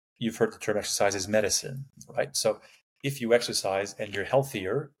you've heard the term exercise is medicine, right? So if you exercise and you're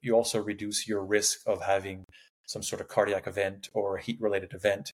healthier, you also reduce your risk of having some sort of cardiac event or a heat-related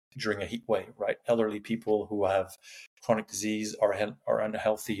event during a heat wave, right? Elderly people who have chronic disease are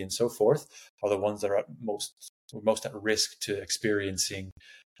unhealthy and so forth are the ones that are most at risk to experiencing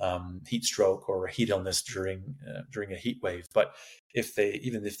heat stroke or a heat illness during a heat wave. But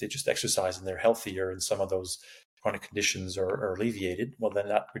even if they just exercise and they're healthier and some of those chronic conditions are alleviated, well, then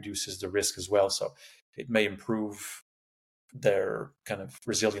that reduces the risk as well. So it may improve their kind of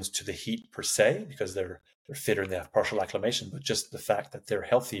resilience to the heat per se, because they're fitter and they have partial acclimation, but just the fact that they're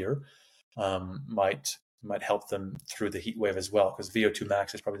healthier might help them through the heat wave as well, because VO2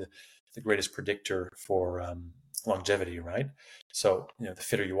 max is probably the greatest predictor for longevity, right? So, the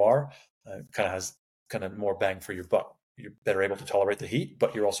fitter you are, has more bang for your buck. You're better able to tolerate the heat,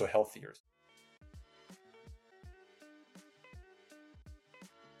 but you're also healthier.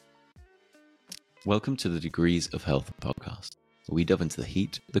 Welcome to the Degrees of Health podcast, where we delve into the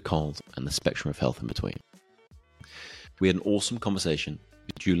heat, the cold, and the spectrum of health in between. We had an awesome conversation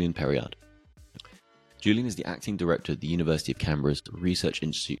with Julien Périard. Julien is the acting director at the University of Canberra's Research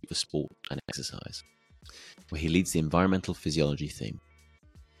Institute for Sport and Exercise, where he leads the environmental physiology theme.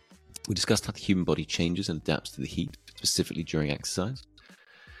 We discussed how the human body changes and adapts to the heat, specifically during exercise,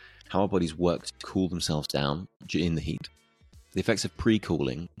 how our bodies work to cool themselves down in the heat, the effects of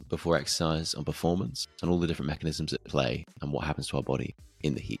pre-cooling before exercise on performance, and all the different mechanisms at play and what happens to our body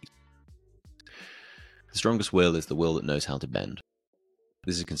in the heat. The strongest will is the will that knows how to bend.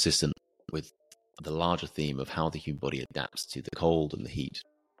 This is consistent with the larger theme of how the human body adapts to the cold and the heat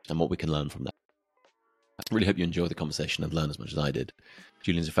and what we can learn from that. I really hope you enjoy the conversation and learn as much as I did.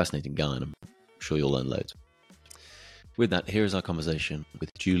 Julien's a fascinating guy and I'm sure you'll learn loads. With that, here is our conversation with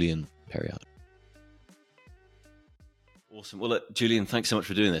Julien Périard. Awesome. Well, look, Julien, thanks so much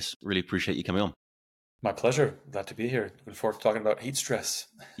for doing this. Really appreciate you coming on. My pleasure. Glad to be here. Looking forward to talking about heat stress.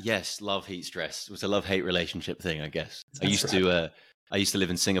 Yes, love heat stress. It was a love-hate relationship thing, I guess. I used to live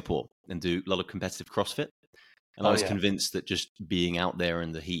in Singapore and do a lot of competitive CrossFit. And I was convinced that just being out there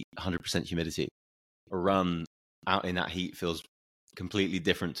in the heat, 100% humidity, a run out in that heat feels completely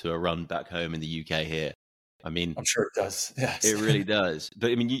different to a run back home in the UK here. I mean, I'm sure it does. Yes. It really does.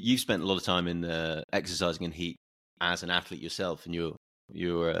 But I mean, you've spent a lot of time in exercising in heat as an athlete yourself and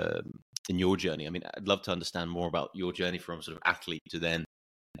in your journey. I mean, I'd love to understand more about your journey from sort of athlete to then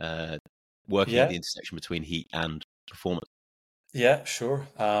working at the intersection between heat and performance. Yeah, sure.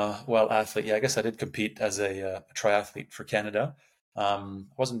 Well, athlete. Yeah, I guess I did compete as a triathlete for Canada.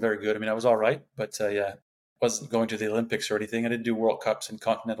 Wasn't very good. I mean, I was all right, but wasn't going to the Olympics or anything. I didn't do World Cups and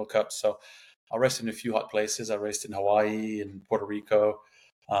Continental Cups. So I raced in a few hot places. I raced in Hawaii and Puerto Rico.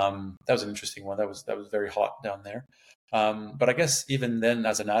 That was an interesting one. That was very hot down there. But I guess even then,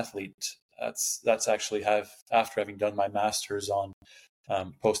 as an athlete, that's actually after having done my master's on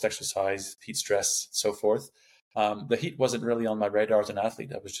post-exercise heat stress, so forth. The heat wasn't really on my radar as an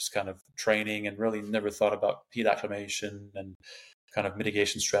athlete. I was just kind of training and really never thought about heat acclimation and kind of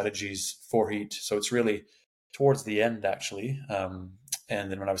mitigation strategies for heat. So it's really towards the end, actually.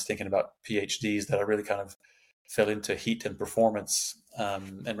 And then when I was thinking about PhDs, that I really kind of fell into heat and performance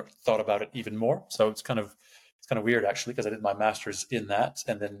and thought about it even more. So it's kind of weird, actually, because I did my master's in that.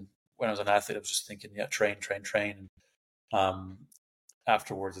 And then when I was an athlete, I was just thinking, train. And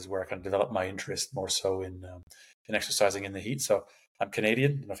afterwards is where I kind of developed my interest more so in exercising in the heat. So I'm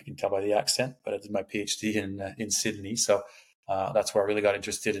Canadian. I don't know if you can tell by the accent, but I did my PhD in Sydney. So that's where I really got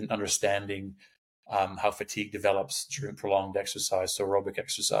interested in understanding how fatigue develops during prolonged exercise, so aerobic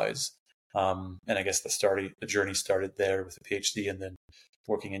exercise. And I guess the journey started there with a PhD and then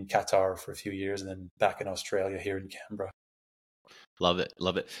working in Qatar for a few years and then back in Australia here in Canberra. Love it.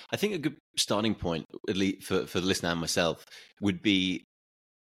 I think a good starting point, at least for the listener and myself, would be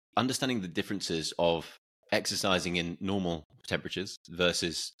understanding the differences of exercising in normal temperatures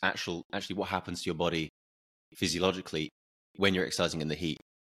versus actually what happens to your body physiologically when you're exercising in the heat.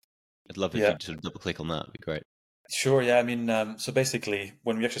 I'd love if you sort of double click on that. It'd be great. Sure. Yeah. I mean, so basically,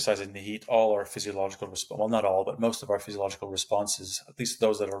 when we exercise in the heat, all our physiological well, not all, but most of our physiological responses, at least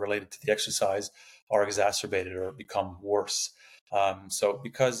those that are related to the exercise, are exacerbated or become worse. So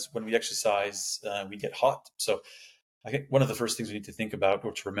because when we exercise, we get hot. So I think one of the first things we need to think about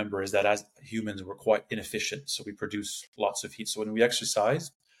or to remember is that as humans, we're quite inefficient. So we produce lots of heat. So when we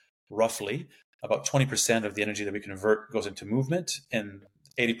exercise, roughly about 20% of the energy that we convert goes into movement and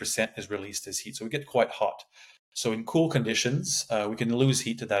 80% is released as heat. So we get quite hot. So in cool conditions, we can lose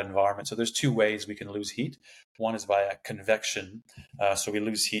heat to that environment. So there's two ways we can lose heat. One is via convection. So we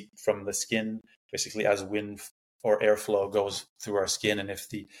lose heat from the skin, basically as wind or airflow goes through our skin. And if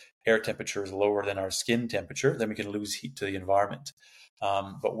the air temperature is lower than our skin temperature, then we can lose heat to the environment.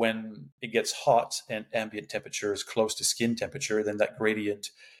 But when it gets hot and ambient temperature is close to skin temperature, then that gradient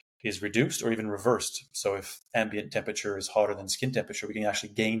is reduced or even reversed. So if ambient temperature is hotter than skin temperature, we can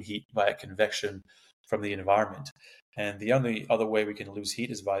actually gain heat via convection from the environment. And the only other way we can lose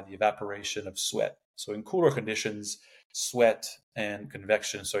heat is by the evaporation of sweat. So in cooler conditions, sweat and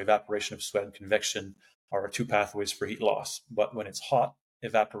convection, so evaporation of sweat and convection are our two pathways for heat loss. But when it's hot,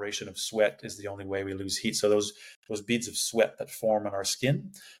 evaporation of sweat is the only way we lose heat. So those beads of sweat that form on our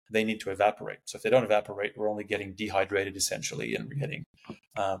skin, they need to evaporate. So if they don't evaporate, we're only getting dehydrated essentially, and we're getting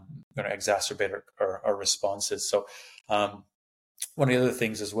going to exacerbate our responses. So one of the other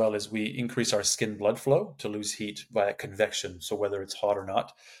things as well is we increase our skin blood flow to lose heat via convection. So whether it's hot or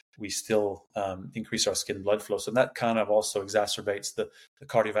not, we still increase our skin blood flow. So that kind of also exacerbates the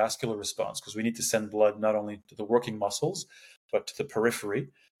cardiovascular response, because we need to send blood not only to the working muscles, but to the periphery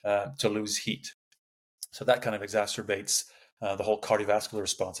to lose heat. So that kind of exacerbates the whole cardiovascular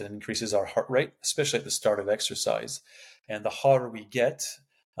response, and increases our heart rate, especially at the start of exercise. And the hotter we get,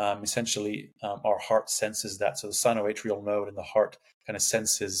 essentially our heart senses that. So the sinoatrial node in the heart kind of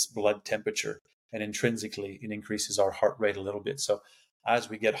senses blood temperature, and intrinsically it increases our heart rate a little bit. So as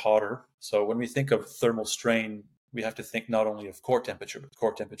we get hotter, so when we think of thermal strain, we have to think not only of core temperature, but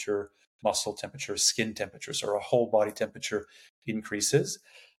core temperature, muscle temperature, skin temperature. So our whole body temperature increases,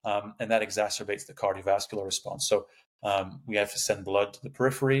 and that exacerbates the cardiovascular response. So we have to send blood to the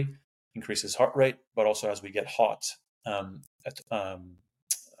periphery, increases heart rate, but also as we get hot,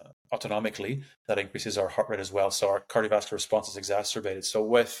 autonomically, that increases our heart rate as well. So our cardiovascular response is exacerbated.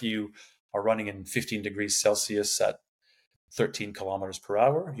 So if you are running in 15 degrees Celsius at 13 kilometers per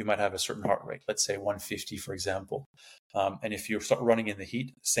hour, you might have a certain heart rate, let's say 150, for example. And if you start running in the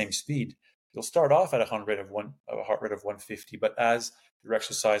heat, same speed, you'll start off at a heart rate of 150. But as your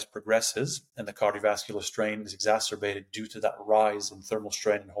exercise progresses and the cardiovascular strain is exacerbated due to that rise in thermal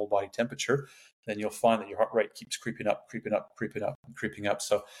strain and whole body temperature, then you'll find that your heart rate keeps creeping up.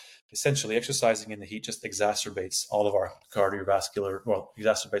 So essentially, exercising in the heat just exacerbates all of our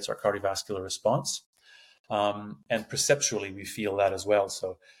exacerbates our cardiovascular response. And perceptually, we feel that as well.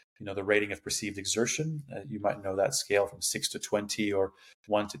 So, the rating of perceived exertion, you might know that scale from 6 to 20 or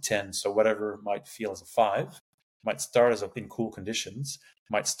 1 to 10. So whatever might feel as a 5 might start in cool conditions,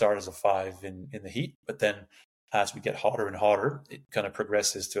 might start as a 5 in the heat, but then as we get hotter and hotter, it kind of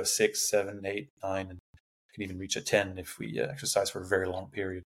progresses to a 6, 7, 8, 9, and can even reach a 10 if we exercise for a very long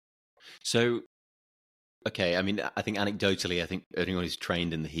period. So, okay, I mean, I think anecdotally, I think anyone who's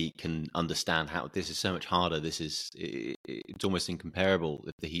trained in the heat can understand how this is so much harder. It's almost incomparable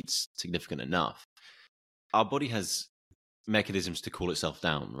if the heat's significant enough. Our body has mechanisms to cool itself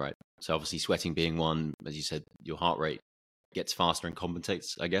down, right? So obviously sweating being one, as you said, your heart rate gets faster and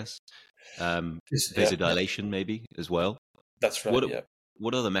compensates, I guess. Vasodilation maybe as well. That's right.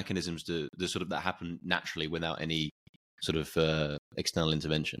 What other mechanisms do that happen naturally without any sort of external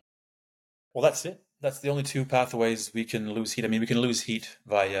intervention? Well, that's it. That's the only two pathways we can lose heat. I mean, we can lose heat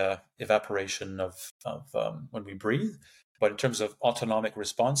via evaporation of when we breathe, but in terms of autonomic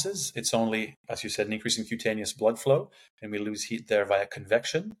responses, it's only, as you said, an increase in cutaneous blood flow, and we lose heat there via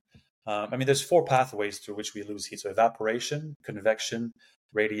convection. I mean, there's 4 pathways through which we lose heat. So evaporation, convection,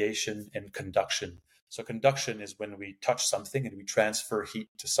 radiation, and conduction. So conduction is when we touch something and we transfer heat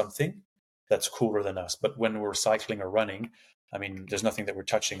to something that's cooler than us. But when we're cycling or running, I mean, there's nothing that we're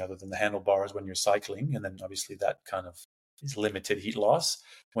touching other than the handlebars when you're cycling. And then obviously that kind of is limited heat loss.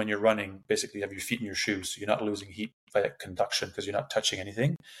 When you're running, basically you have your feet in your shoes. So you're not losing heat via conduction because you're not touching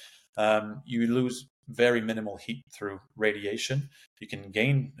anything. You lose very minimal heat through radiation. You can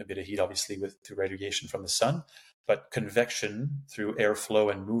gain a bit of heat, obviously, through radiation from the sun, but convection through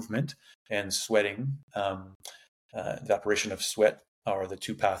airflow and movement and sweating, evaporation of sweat are the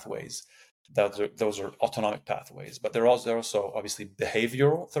 2 pathways. Those are autonomic pathways, but they're also obviously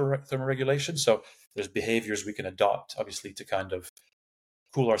behavioral thermoregulation. So there's behaviors we can adopt, obviously, to kind of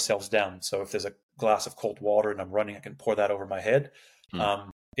cool ourselves down. So if there's a glass of cold water and I'm running, I can pour that over my head.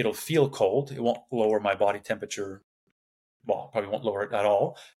 It'll feel cold. It won't lower my body temperature. Well, probably won't lower it at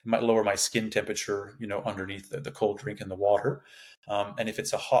all. It might lower my skin temperature, underneath the cold drink in the water. And if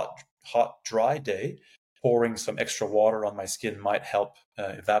it's a hot, dry day, pouring some extra water on my skin might help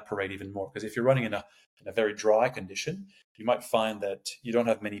evaporate even more. Because if you're running in a very dry condition, you might find that you don't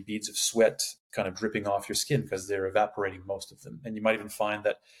have many beads of sweat kind of dripping off your skin because they're evaporating, most of them. And you might even find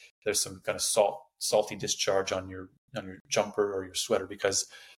that there's some kind of salty discharge on your jumper or your sweater because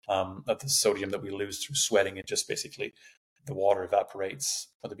of the sodium that we lose through sweating. It just basically the water evaporates,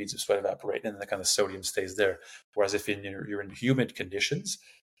 or the beads of sweat evaporate, and the kind of sodium stays there. Whereas if you're in humid conditions,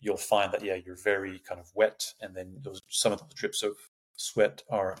 you'll find that you're very kind of wet, and then some of the drips of sweat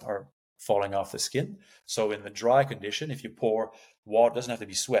are falling off the skin. So in the dry condition, if you pour water, it doesn't have to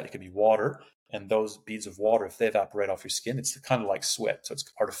be sweat, it can be water, and those beads of water, if they evaporate off your skin, it's kind of like sweat. So it's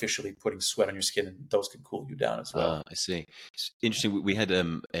artificially putting sweat on your skin, and those can cool you down as well. I see. It's interesting. We had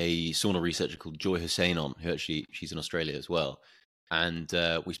a sauna researcher called Joy Hussein on, who actually, she's in Australia as well. And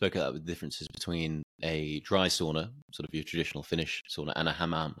we spoke about the differences between a dry sauna, sort of your traditional Finnish sauna, and a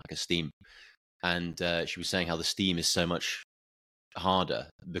hammam, like a steam. And she was saying how the steam is so much harder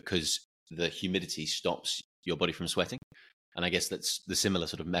because the humidity stops your body from sweating. And I guess that's the similar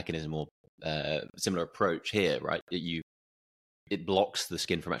sort of mechanism or similar approach here, right? It blocks the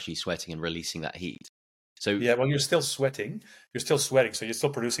skin from actually sweating and releasing that heat. So yeah, well, you're still sweating. You're still sweating, so you're still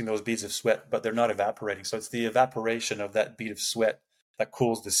producing those beads of sweat, but they're not evaporating. So it's the evaporation of that bead of sweat that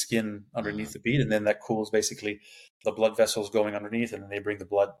cools the skin underneath the bead, and then that cools basically the blood vessels going underneath, and then they bring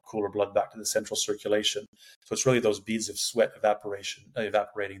the cooler blood back to the central circulation. So it's really those beads of sweat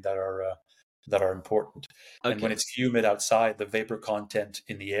evaporating that are important. okay. And when it's humid outside, the vapor content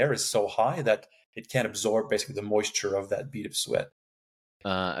in the air is so high that it can't absorb basically the moisture of that bead of sweat.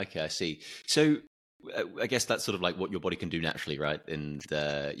 Okay, I see. So I guess that's sort of like what your body can do naturally, right? And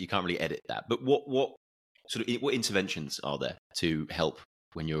you can't really edit that. But what what interventions are there to help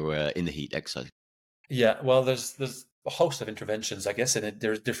when you're in the heat exercising? Yeah, well, there's a host of interventions, I guess, and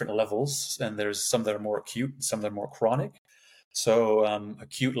there's different levels, and there's some that are more acute, and some that are more chronic. So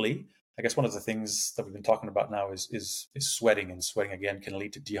acutely, I guess one of the things that we've been talking about now is sweating, and sweating again can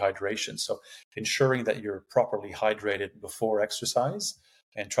lead to dehydration. So ensuring that you're properly hydrated before exercise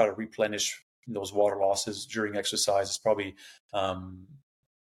and try to replenish those water losses during exercise is probably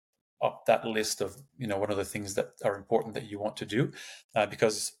up that list of one of the things that are important that you want to do,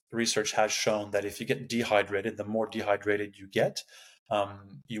 because research has shown that if you get dehydrated, the more dehydrated you get,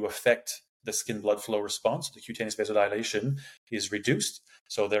 you affect the skin blood flow response. The cutaneous vasodilation is reduced,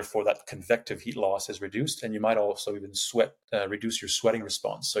 so therefore that convective heat loss is reduced, and you might also even reduce your sweating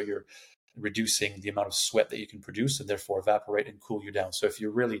response. So you're reducing the amount of sweat that you can produce, and therefore evaporate and cool you down. So if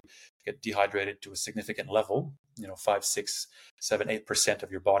you really get dehydrated to a significant level, 5, 6, 7, 8% of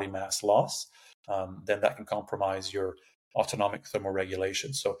your body mass loss, then that can compromise your autonomic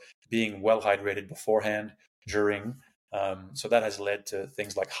thermoregulation. So being well hydrated beforehand, during, so that has led to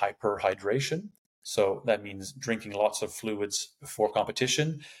things like hyperhydration. So that means drinking lots of fluids before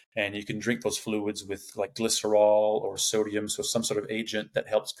competition, and you can drink those fluids with like glycerol or sodium, so some sort of agent that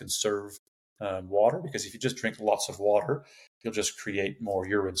helps conserve water. Because if you just drink lots of water, you'll just create more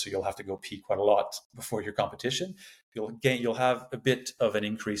urine, so you'll have to go pee quite a lot before your competition. You'll have a bit of an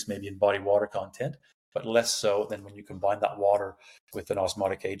increase maybe in body water content, but less so than when you combine that water with an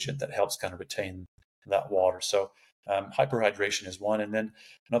osmotic agent that helps kind of retain that water. So hyperhydration is one. And then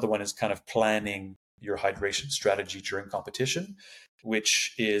another one is kind of planning your hydration strategy during competition,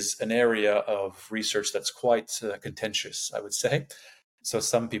 which is an area of research that's quite contentious, I would say. So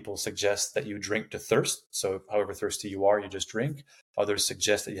some people suggest that you drink to thirst. So however thirsty you are, you just drink. Others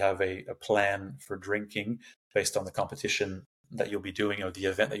suggest that you have a plan for drinking based on the competition that you'll be doing or the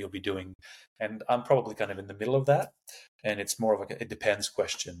event that you'll be doing. And I'm probably kind of in the middle of that. And it's more of it depends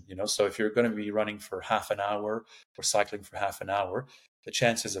question, So if you're going to be running for half an hour or cycling for half an hour, the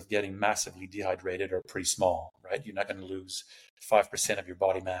chances of getting massively dehydrated are pretty small, right? You're not going to lose 5% of your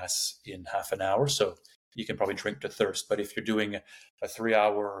body mass in half an hour. So you can probably drink to thirst. But if you're doing a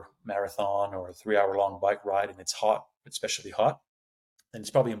 3-hour marathon or a 3-hour long bike ride and it's hot, especially hot, then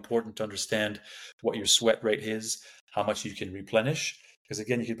it's probably important to understand what your sweat rate is, how much you can replenish. Because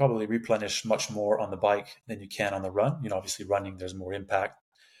again, you can probably replenish much more on the bike than you can on the run. Obviously running, there's more impact,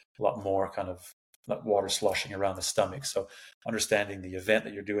 a lot more kind of water sloshing around the stomach. So understanding the event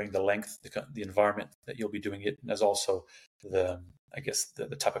that you're doing, the length, the environment that you'll be doing it, and there's also the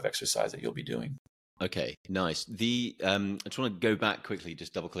type of exercise that you'll be doing. Okay, nice. I just want to go back quickly,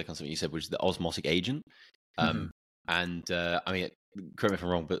 just double click on something you said, which is the osmotic agent. And I mean, correct me if I'm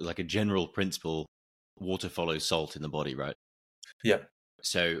wrong, but like a general principle, water follows salt in the body, right? Yeah.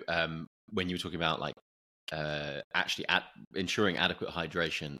 So when you were talking about like actually ensuring adequate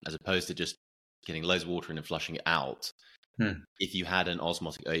hydration as opposed to just getting loads of water in and flushing it out, if you had an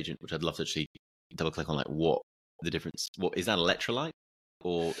osmotic agent, which I'd love to actually double click on, like what the difference, what is that, electrolyte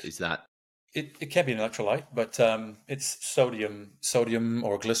or is that? It can be an electrolyte, but it's sodium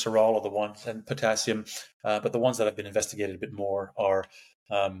or glycerol are the ones, and potassium. But the ones that have been investigated a bit more are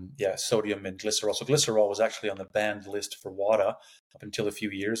sodium and glycerol. So glycerol was actually on the banned list for WADA up until a few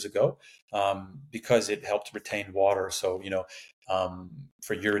years ago, because it helped retain water. So,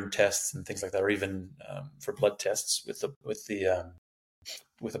 for urine tests and things like that, or even for blood tests with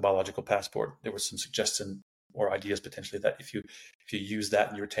a biological passport, there was some suggestion or ideas potentially that if you use that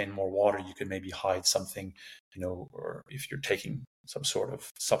and you retain more water, you could maybe hide something, or if you're taking some sort of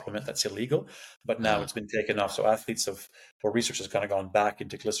supplement that's illegal. But now it's been taken off. So research has kind of gone back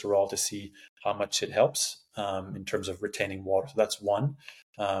into glycerol to see how much it helps in terms of retaining water. So that's one.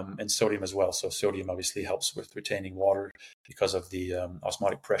 And sodium as well. So sodium obviously helps with retaining water because of the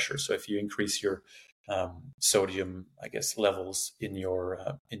osmotic pressure. So if you increase your sodium, I guess, levels in your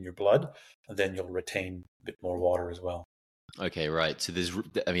blood, then you'll retain a bit more water as well. Okay, right. So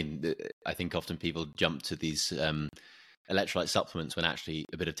I think often people jump to these electrolyte supplements when actually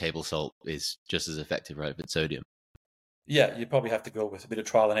a bit of table salt is just as effective, right, with sodium. Yeah, you probably have to go with a bit of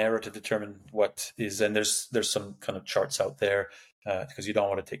trial and error to determine what is, and there's some kind of charts out there, because you don't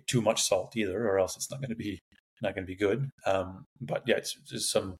want to take too much salt either, or else it's not going to be good. But yeah, there's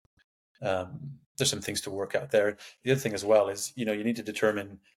some things to work out there. The other thing as well is, you need to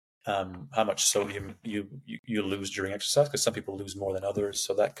determine how much sodium you lose during exercise, because some people lose more than others.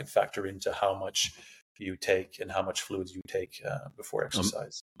 So that could factor into how much you take and how much fluids you take before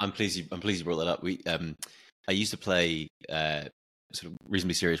exercise. I'm pleased you brought that up. I used to play sort of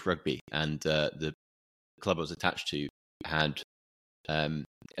reasonably serious rugby, and the club I was attached to had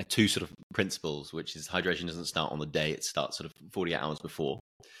two sort of principles, which is hydration doesn't start on the day; it starts sort of 48 hours before.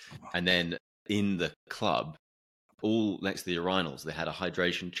 And then in the club, all next to the urinals, they had a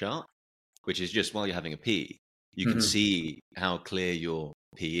hydration chart, which is just while you're having a pee, you can see how clear your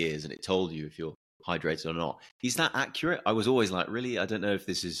pee is, and it told you if you're hydrated or not. Is that accurate? I was always like, really? I don't know if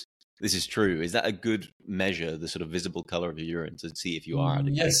this is true. Is that a good measure, the sort of visible color of your urine, to see if you are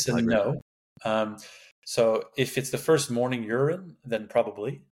adequately Yes and hydrated? no. So if it's the first morning urine, then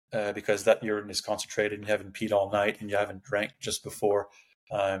probably, because that urine is concentrated and you haven't peed all night and you haven't drank just before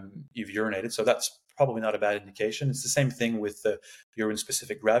you've urinated. So that's probably not a bad indication. It's the same thing with the urine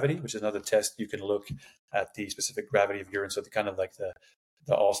specific gravity, which is another test. You can look at the specific gravity of urine. So the kind of like the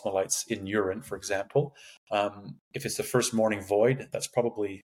osmolytes in urine, for example. If it's the first morning void, that's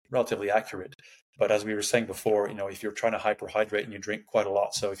probably relatively accurate. But as we were saying before, if you're trying to hyperhydrate and you drink quite a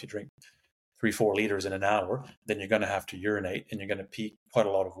lot, so if you drink 3-4 liters in an hour, then you're going to have to urinate and you're going to pee quite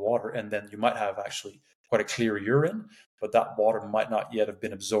a lot of water. And then you might have actually quite a clear urine, but that water might not yet have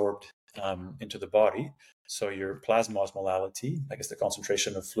been absorbed into the body. So your plasma osmolality, I guess the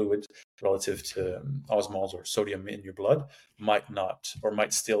concentration of fluid relative to osmols or sodium in your blood, might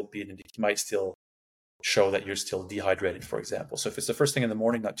still show that you're still dehydrated, for example. So if it's the first thing in the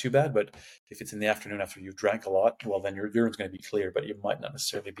morning, not too bad, but if it's in the afternoon after you've drank a lot, well, then your urine's going to be clear, but you might not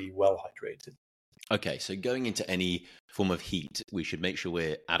necessarily be well hydrated. Okay, so going into any form of heat, we should make sure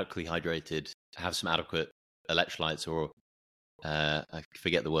we're adequately hydrated, have some adequate electrolytes, or I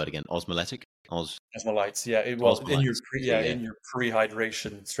forget the word again, osmolytic? Osmolytes, yeah. In your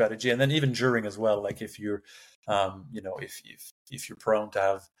pre-hydration strategy, and then even during as well. Like if you're, if you're prone to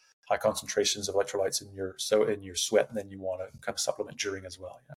have high concentrations of electrolytes in your sweat, then you want to kind of supplement during as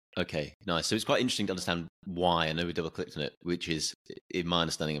well. Yeah. Okay, nice. So it's quite interesting to understand why. I know we double clicked on it, which is, in my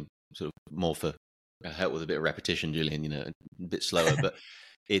understanding, I'm sort of more for help with a bit of repetition, Julien. A bit slower, but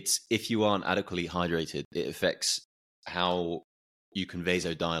it's if you aren't adequately hydrated, it affects how you can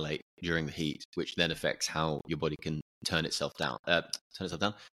vasodilate during the heat, which then affects how your body can cool itself down.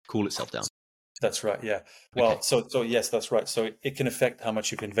 That's right. Yeah. Well, Okay. so yes, that's right. So it can affect how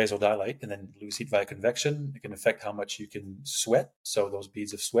much you can vasodilate and then lose heat via convection. It can affect how much you can sweat. So those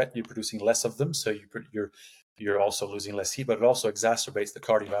beads of sweat, you're producing less of them. So you're also losing less heat, but it also exacerbates the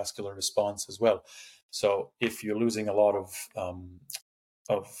cardiovascular response as well. So if you're losing a lot of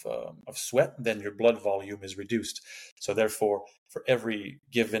sweat, then your blood volume is reduced. So therefore, if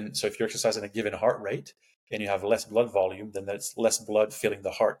you're exercising at a given heart rate, and you have less blood volume, then that's less blood filling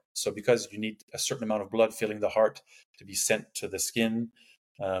the heart. So because you need a certain amount of blood filling the heart to be sent to the skin,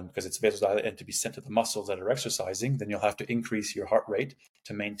 because it's vasodilated, and to be sent to the muscles that are exercising, then you'll have to increase your heart rate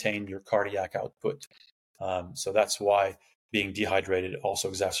to maintain your cardiac output. So that's why being dehydrated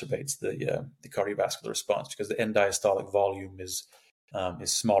also exacerbates the cardiovascular response, because the end diastolic volume is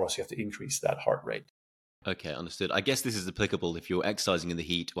smaller, so you have to increase that heart rate. Okay, understood. I guess this is applicable if you're exercising in the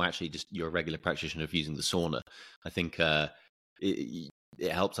heat, or actually just you're a regular practitioner of using the sauna. I think it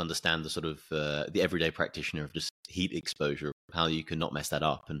helps understand the sort of the everyday practitioner of just heat exposure, how you can not mess that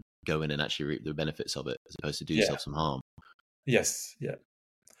up and go in and actually reap the benefits of it, as opposed to do yourself some harm. Yes. Yeah.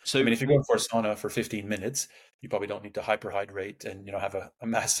 I So, mean, if you're going for a sauna for 15 minutes, you probably don't need to hyperhydrate and have a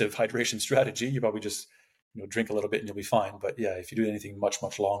massive hydration strategy. You probably just drink a little bit and you'll be fine. But yeah, if you do anything much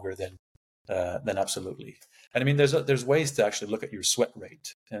longer, then absolutely. And I mean, there's ways to actually look at your sweat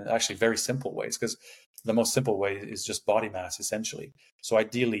rate, and actually very simple ways, because the most simple way is just body mass essentially. So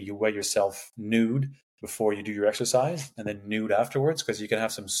ideally, you weigh yourself nude before you do your exercise, and then nude afterwards, because you can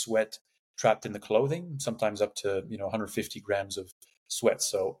have some sweat trapped in the clothing, sometimes up to 150 grams of sweat.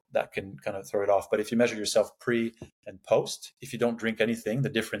 So that can kind of throw it off. But if you measure yourself pre and post, if you don't drink anything, the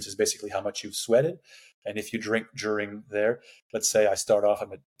difference is basically how much you've sweated. And if you drink during there, let's say I start off,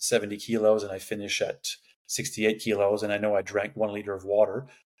 I'm at 70 kilos and I finish at 68 kilos, and I know I drank 1 liter of water.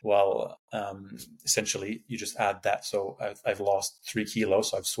 Well, essentially, you just add that. So I've lost 3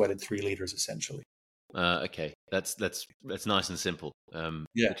 kilos, so I've sweated 3 liters essentially. okay, that's nice and simple,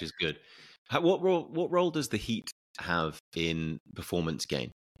 Yeah. which is good. What role does the heat have in performance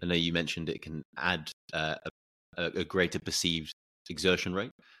gain? I know you mentioned it can add a greater perceived exertion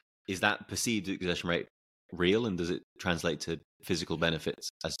rate. Is that perceived exertion rate real, and does it translate to physical benefits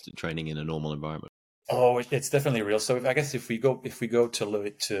as to training in a normal environment? Oh, it's definitely real. So I guess if we go to look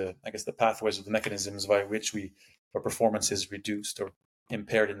at I guess the pathways or the mechanisms by which our performance is reduced or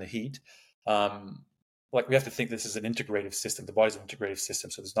impaired in the heat, um, like we have to think this is an integrative system. The body's an integrative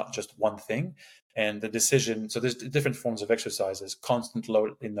system, so there's not just one thing. And the decision, so there's different forms of exercise. There's constant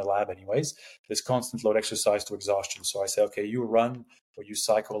load in the lab, anyways. There's constant load exercise to exhaustion. So I say, okay, you run or you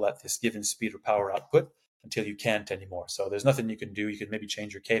cycle at this given speed or power output until you can't anymore. So there's nothing you can do. You can maybe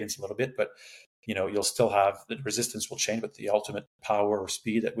change your cadence a little bit, but you'll still have the resistance will change, but the ultimate power or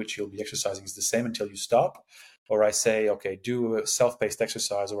speed at which you'll be exercising is the same until you stop. Or I say, okay, do a self-paced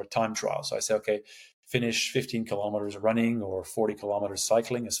exercise or a time trial. So I say, okay, finish 15 kilometers running or 40 kilometers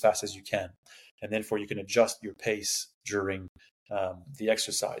cycling as fast as you can. And then you can adjust your pace during the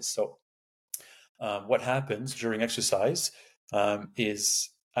exercise. So what happens during exercise is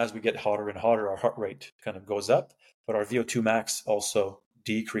as we get hotter and hotter, our heart rate kind of goes up, but our VO2 max also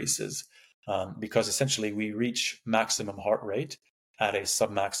decreases because essentially we reach maximum heart rate at a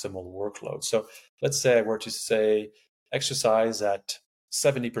submaximal workload. So let's say I were to say exercise at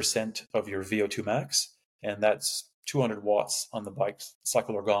 70% of your VO2 max, and that's 200 watts on the bike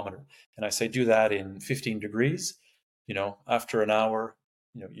cycle ergometer. And I say do that in 15 degrees. After an hour,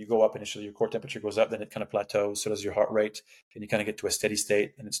 you go up initially, your core temperature goes up, then it kind of plateaus, so does your heart rate, and you kind of get to a steady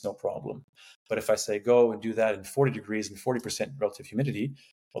state, and it's no problem. But if I say go and do that in 40 degrees and 40% relative humidity,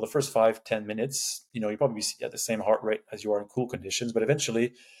 well, the first 5-10 minutes, you probably be at the same heart rate as you are in cool conditions, but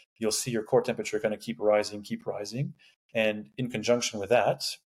eventually you'll see your core temperature kind of keep rising, and in conjunction with that,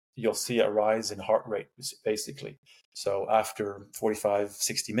 you'll see a rise in heart rate, basically. So after 45,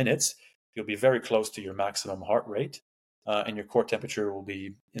 60 minutes, you'll be very close to your maximum heart rate, and your core temperature will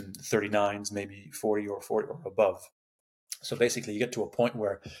be in the 39s, maybe 40 or above. So basically, you get to a point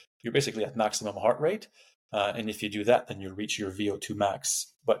where you're basically at maximum heart rate. And if you do that, then you'll reach your VO2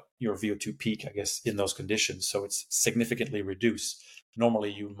 max, but your VO2 peak, I guess, in those conditions. So it's significantly reduced.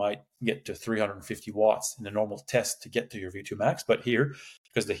 Normally, you might get to 350 watts in a normal test to get to your VO2 max. But here,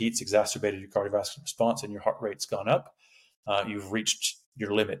 because the heat's exacerbated your cardiovascular response and your heart rate's gone up, you've reached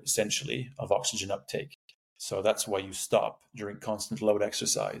your limit, essentially, of oxygen uptake. So that's why you stop during constant load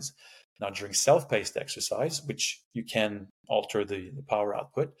exercise. Now, during self-paced exercise, which you can alter the power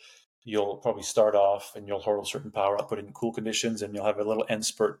output, you'll probably start off and you'll hold a certain power output in cool conditions, and you'll have a little end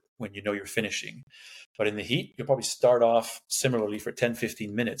spurt when you know you're finishing. But in the heat, you'll probably start off similarly for 10,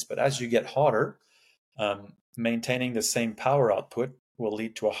 15 minutes. But as you get hotter, maintaining the same power output will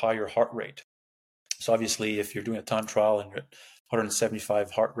lead to a higher heart rate. So obviously, if you're doing a time trial and you're at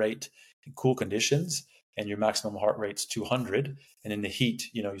 175 heart rate in cool conditions, and your maximum heart rate's 200, and in the heat,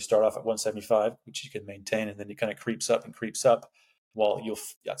 you start off at 175, which you can maintain, and then it kind of creeps up and creeps up. Well,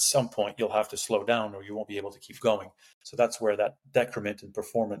 at some point you'll have to slow down, or you won't be able to keep going. So that's where that decrement in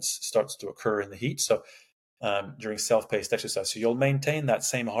performance starts to occur in the heat. So during self-paced exercise, so you'll maintain that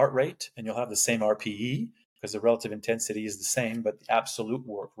same heart rate, and you'll have the same RPE because the relative intensity is the same, but the absolute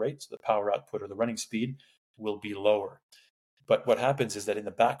work rate, so the power output or the running speed, will be lower. But what happens is that in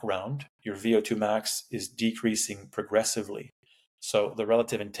the background, your VO2 max is decreasing progressively. So the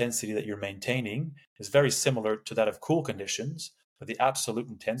relative intensity that you're maintaining is very similar to that of cool conditions, but the absolute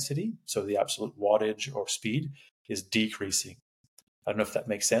intensity, so the absolute wattage or speed, is decreasing. I don't know if that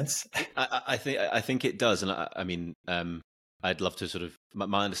makes sense. I think it does, and I mean, I'd love to sort of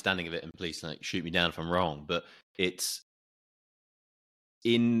my understanding of it, and please shoot me down if I'm wrong, but it's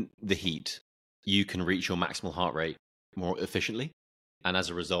in the heat, you can reach your maximal heart rate more efficiently, and as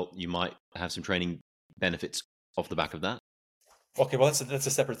a result, you might have some training benefits off the back of that. Okay, well, that's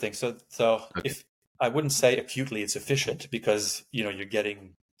a separate thing. So Okay. if I wouldn't say acutely it's efficient because you're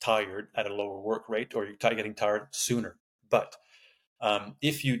getting tired at a lower work rate or you're getting tired sooner. But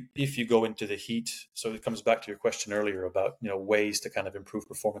if you go into the heat, so it comes back to your question earlier about ways to kind of improve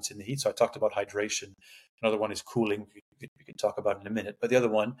performance in the heat. So I talked about hydration. Another one is cooling. We can talk about in a minute. But the other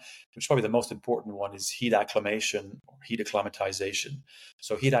one, which is probably the most important one, is heat acclimation or heat acclimatization.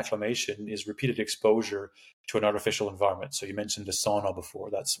 So heat acclimation is repeated exposure to an artificial environment. So you mentioned the sauna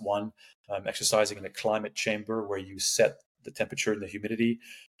before. That's one. Exercising in a climate chamber where you set the temperature and the humidity,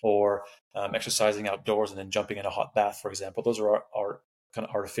 or exercising outdoors and then jumping in a hot bath, for example. Those are our kind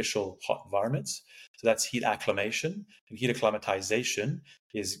of artificial hot environments. So that's heat acclimation. And heat acclimatization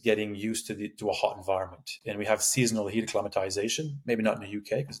is getting used to a hot environment. And we have seasonal heat acclimatization, maybe not in the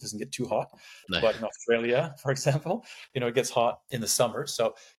UK because it doesn't get too hot, No. but in Australia, for example, it gets hot in the summer.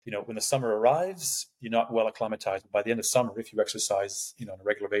 So, when the summer arrives, you're not well acclimatized. By the end of summer, if you exercise, on a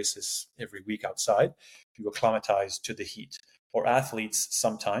regular basis every week outside, you acclimatize to the heat. Or athletes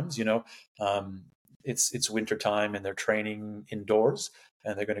sometimes, it's winter time and they're training indoors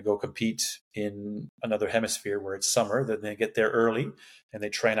and they're going to go compete in another hemisphere where it's summer. Then they get there early and they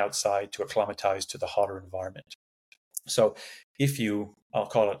train outside to acclimatize to the hotter environment. So if you, I'll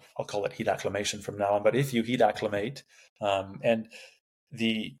call it heat acclimation from now on. But if you heat acclimate, and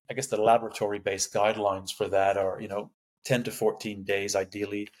I guess the laboratory based guidelines for that are 10 to 14 days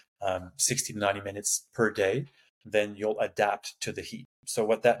ideally, 60 to 90 minutes per day, then you'll adapt to the heat. So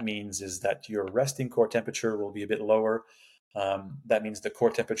what that means is that your resting core temperature will be a bit lower. That means the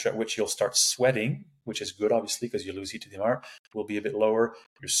core temperature at which you'll start sweating, which is good obviously because you lose heat to the environment, will be a bit lower.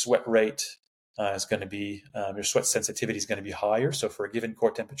 Your sweat rate is going to be, your sweat sensitivity is going to be higher. So for a given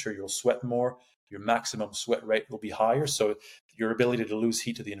core temperature, you'll sweat more. Your maximum sweat rate will be higher. So your ability to lose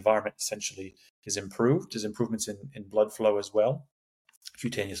heat to the environment essentially is improved. There's improvements in blood flow as well,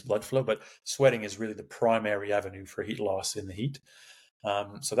 cutaneous blood flow, but sweating is really the primary avenue for heat loss in the heat.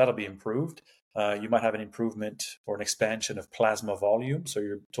 So that'll be improved. You might have an improvement or an expansion of plasma volume, so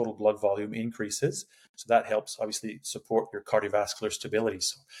your total blood volume increases. So that helps obviously support your cardiovascular stability.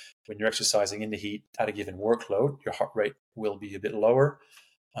 So when you're exercising in the heat at a given workload, your heart rate will be a bit lower.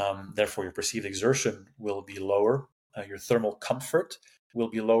 Therefore, your perceived exertion will be lower. Your thermal comfort will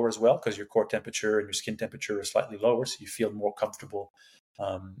be lower as well because your core temperature and your skin temperature are slightly lower, so you feel more comfortable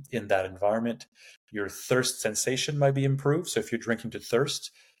in that environment. Your thirst sensation might be improved. So if you're drinking to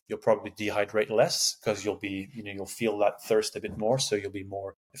thirst, you'll probably dehydrate less because you'll feel that thirst a bit more, so you'll be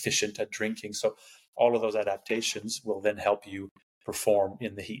more efficient at drinking. So all of those adaptations will then help you perform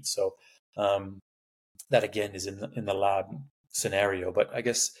in the heat. So that again is in the lab scenario. But I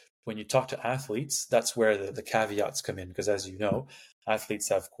guess when you talk to athletes, that's where the caveats come in, because as you know, athletes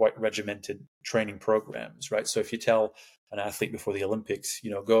have quite regimented training programs, right? So if you tell an athlete before the Olympics,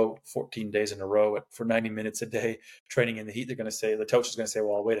 go 14 days in a row for 90 minutes a day training in the heat, the coach is going to say,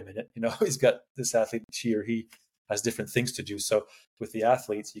 well, wait a minute, he's got this athlete, she or he has different things to do. So with the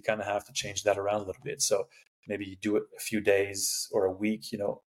athletes, you kind of have to change that around a little bit. So maybe you do it a few days or a week,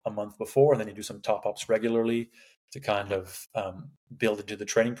 a month before, and then you do some top ups regularly to kind of build into the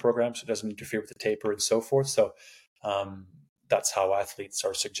training program so it doesn't interfere with the taper and so forth. So that's how athletes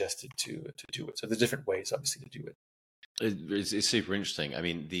are suggested to do it. So there's different ways, obviously, to do it. It's super interesting. I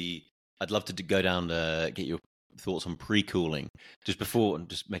mean, I'd love to go down to get your thoughts on pre-cooling just before, and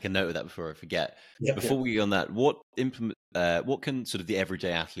just make a note of that before I forget. Yeah, Before we go on that, what can sort of the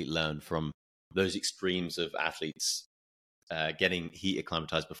everyday athlete learn from those extremes of athletes getting heat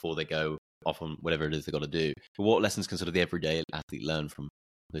acclimatized before they go off on whatever it is they got to do? But what lessons can sort of the everyday athlete learn from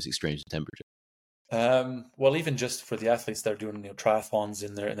those extremes of temperature? Well, even just for the athletes that are doing triathlons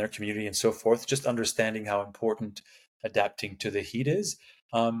in their community and so forth, just understanding how important adapting to the heat is.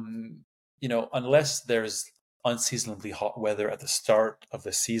 Unless there's unseasonably hot weather at the start of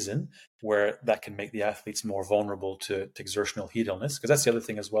the season, where that can make the athletes more vulnerable to exertional heat illness. Because that's the other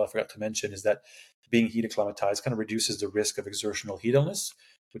thing as well I forgot to mention, is that being heat acclimatized kind of reduces the risk of exertional heat illness,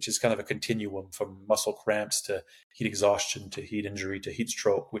 which is kind of a continuum from muscle cramps to heat exhaustion to heat injury to heat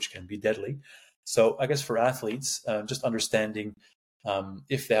stroke, which can be deadly. So I guess for athletes, just understanding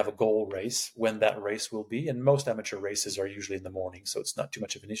if they have a goal race, when that race will be. And most amateur races are usually in the morning, so it's not too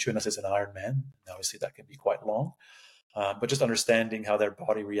much of an issue unless it's an Ironman. Obviously, that can be quite long. But just understanding how their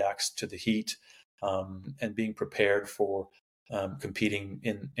body reacts to the heat and being prepared for competing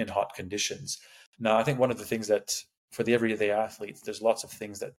in hot conditions. Now, I think one of the things that for the everyday athletes, there's lots of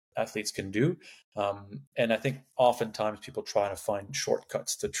things that athletes can do. And I think oftentimes people try to find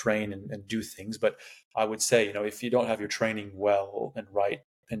shortcuts to train and do things. But I would say, if you don't have your training well and right,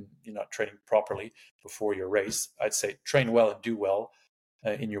 and you're not training properly before your race, I'd say train well and do well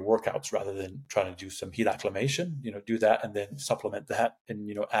in your workouts rather than trying to do some heat acclimation. Do that and then supplement that and,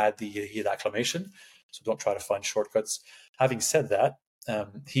 add the heat acclimation. So don't try to find shortcuts. Having said that,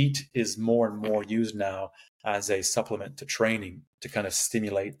 heat is more and more used now as a supplement to training to kind of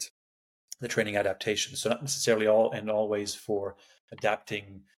stimulate the training adaptation. So not necessarily always for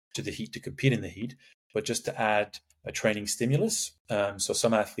adapting to the heat to compete in the heat, but just to add a training stimulus. So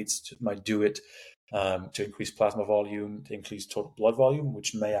some athletes might do it to increase plasma volume, to increase total blood volume,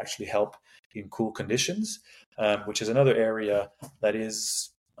 which may actually help in cool conditions, which is another area that is,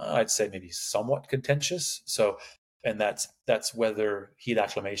 I'd say, maybe somewhat contentious. And that's whether heat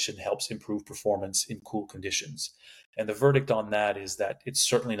acclimation helps improve performance in cool conditions. And the verdict on that is that it's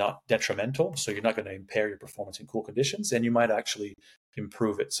certainly not detrimental. So you're not going to impair your performance in cool conditions, and you might actually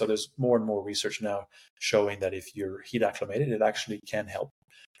improve it. So there's more and more research now showing that if you're heat acclimated, it actually can help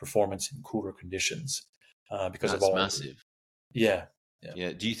performance in cooler conditions because That's of all. Massive. Yeah.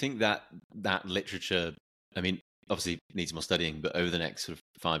 Do you think that literature, I mean, obviously it needs more studying, but over the next sort of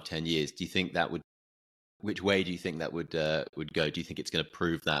 5-10 years, do you think that would, which way do you think that would go? Do you think it's going to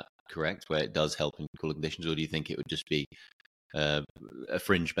prove that correct, where it does help in cooler conditions, or do you think it would just be a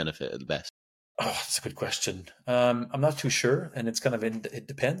fringe benefit at the best? Oh, that's a good question. I'm not too sure, and it's kind of it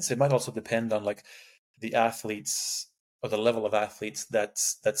depends. It might also depend on like the athletes or the level of athletes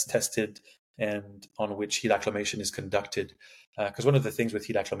that's tested and on which heat acclimation is conducted. Because one of the things with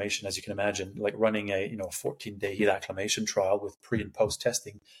heat acclimation, as you can imagine, like running a 14-day heat acclimation trial with pre and post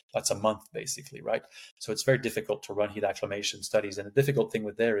testing, that's a month basically, right? So it's very difficult to run heat acclimation studies, and the difficult thing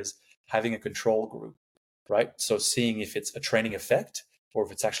with there is having a control group, right? So seeing if it's a training effect or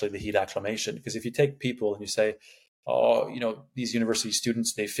if it's actually the heat acclimation. Because if you take people and you say, oh, these university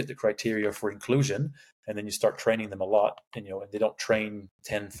students, they fit the criteria for inclusion, and then you start training them a lot, and they don't train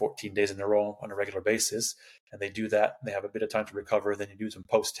 10, 14 days in a row on a regular basis, and they do that, they have a bit of time to recover, then you do some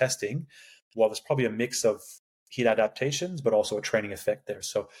post-testing. Well, there's probably a mix of heat adaptations, but also a training effect there.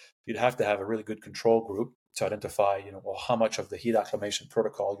 So you'd have to have a really good control group to identify, how much of the heat acclimation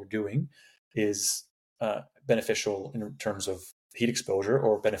protocol you're doing is beneficial in terms of heat exposure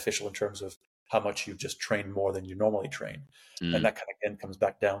or beneficial in terms of how much you've just trained more than you normally train. And that kind of again comes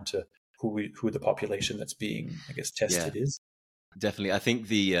back down to who the population that's being, I guess, tested is. Definitely. I think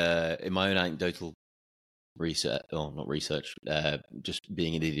in my own anecdotal research, or not research, just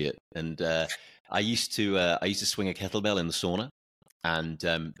being an idiot. And I used to swing a kettlebell in the sauna, and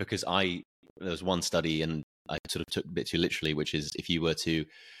because there was one study, and I sort of took a bit too literally, which is if you were to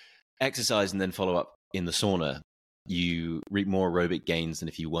exercise and then follow up in the sauna, you reap more aerobic gains than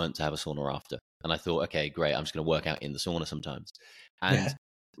if you weren't to have a sauna after. And I thought, okay, great, I'm just going to work out in the sauna sometimes. And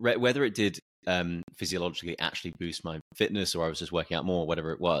whether it did physiologically actually boost my fitness, or I was just working out more,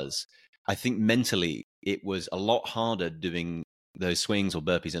 whatever it was, I think mentally it was a lot harder doing those swings or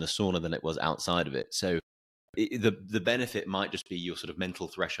burpees in a sauna than it was outside of it. So the benefit might just be your sort of mental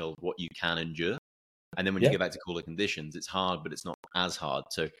threshold, what you can endure. And then when you get back to cooler conditions, it's hard, but it's not as hard.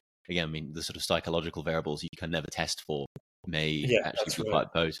 So again, I mean, the sort of psychological variables you can never test for may actually be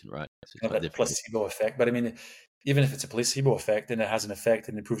quite potent, right? So that placebo effect. But I mean, even if it's a placebo effect and it has an effect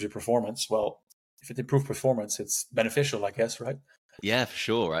and improves your performance, well, if it improves performance, it's beneficial, I guess, right? Yeah, for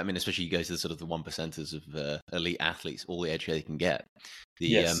sure. I mean, especially you go to the sort of the 1%ers of elite athletes, all the edge they can get.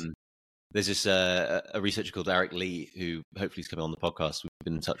 There's this a researcher called Eric Lee, who hopefully is coming on the podcast. We've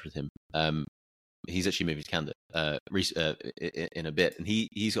been in touch with him. He's actually moving to Canada in a bit, and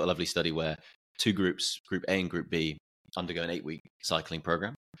he's got a lovely study where two groups, Group A and Group B, undergo an 8-week cycling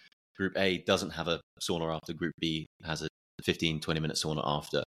program. Group A doesn't have a sauna after. Group B has a 15-20-minute sauna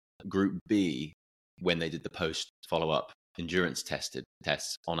after. Group B, when they did the post follow-up endurance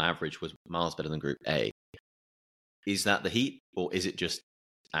tests, on average was miles better than Group A. Is that the heat, or is it just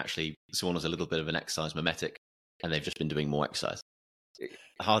actually sauna's a little bit of an exercise mimetic and they've just been doing more exercise?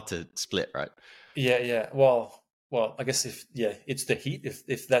 Hard to split, right? Yeah. Well, I guess if it's the heat.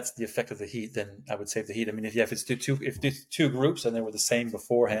 If that's the effect of the heat, then I would say the heat. I mean, if it's two groups and they were the same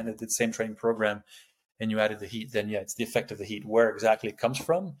beforehand, and did the same training program, and you added the heat, then it's the effect of the heat. Where exactly it comes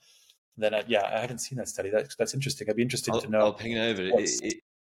from, then I hadn't seen that study. That's interesting. I'd be interested to know. I'll ping it over.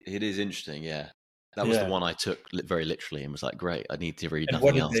 It is interesting. Yeah, that was the one I took very literally and was like, great. I need to read nothing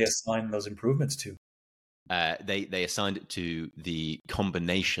else. What did they assign those improvements to? They assigned it to the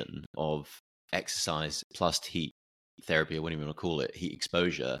combination of exercise plus heat therapy, or whatever you want to call it. Heat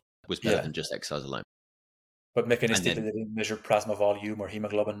exposure was better than just exercise alone. But mechanistically, they didn't measure plasma volume or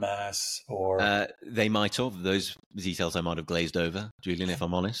hemoglobin mass, or they might have. Those details I might have glazed over, Julien, if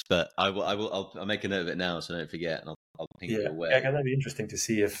I'm honest. But I'll make a note of it now so I don't forget, and I'll ping Yeah, you away. yeah, that'd be interesting to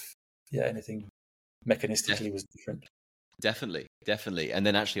see if anything Def- mechanistically was different. definitely. And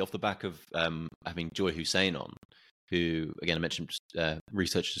then actually off the back of having Joy Hussein on, who again I mentioned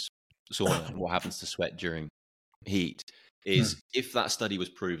researchers sauna and what happens to sweat during heat, Hmm. is if that study was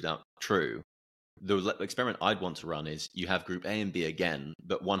proved out true, the experiment I'd want to run is you have group A and B again,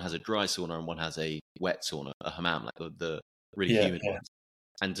 but one has a dry sauna and one has a wet sauna, a hammam, like the really Yeah, humid yeah, ones,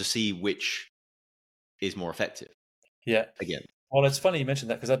 and to see which is more effective. yeah. Again, Well, it's funny you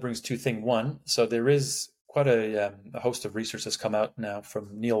mentioned that because that brings two things. One, so there is quite a host of research that's come out now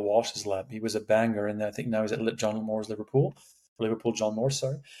from Neil Walsh's lab. He was a banger, and I think now he's at John Moore's Liverpool John Moore,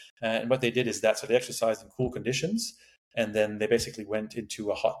 sorry. And what they did is that so they exercised in cool conditions, and then they basically went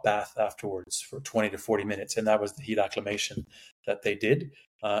into a hot bath afterwards for 20 to 40 minutes, and that was the heat acclimation that they did.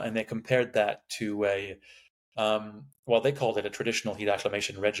 And they compared that to well, they called it a traditional heat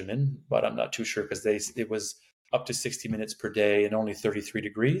acclimation regimen, but I'm not too sure because it was up to 60 minutes per day and only 33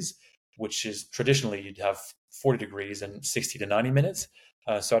 degrees, which is traditionally you'd have 40 degrees and 60 to 90 minutes.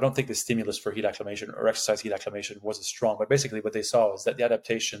 So I don't think the stimulus for heat acclimation or exercise heat acclimation was as strong. But basically, what they saw is that the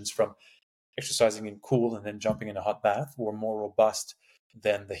adaptations from exercising in cool and then jumping in a hot bath were more robust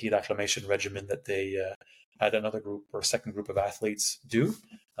than the heat acclimation regimen that they had another group or a second group of athletes do.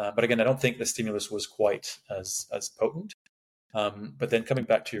 But again, I don't think the stimulus was quite as potent. But then coming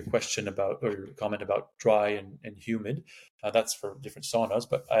back to your question about, or your comment about dry and humid, that's for different saunas.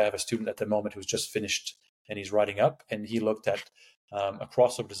 But I have a student at the moment who's just finished and he's writing up, and he looked at a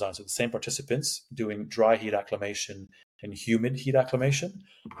crossover design. So the same participants doing dry heat acclimation and humid heat acclimation.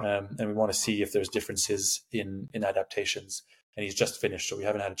 And we want to see if there's differences in adaptations. And he's just finished, so we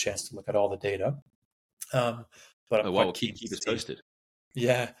haven't had a chance to look at all the data. Um, but I'm oh well, quite we'll keen keep to us see. posted.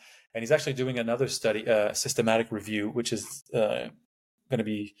 Yeah, and he's actually doing another study, systematic review, which is going to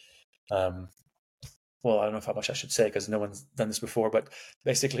be, um, well, I don't know how much I should say because no one's done this before, but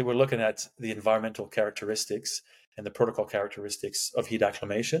basically we're looking at the environmental characteristics and the protocol characteristics of heat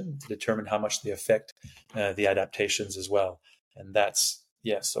acclimation to determine how much they affect the adaptations as well. And that's,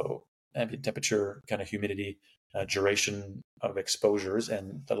 yeah, so ambient temperature, kind of humidity, duration of exposures,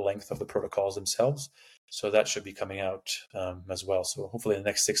 and the length of the protocols themselves. So that should be coming out as well. So hopefully in the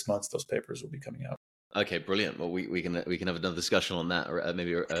next 6 months, those papers will be coming out. Okay, brilliant. Well, we can have another discussion on that, or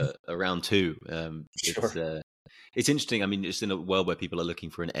maybe a round two. Sure. It's interesting. I mean, it's in a world where people are looking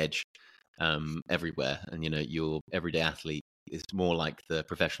for an edge everywhere, and your everyday athlete is more like the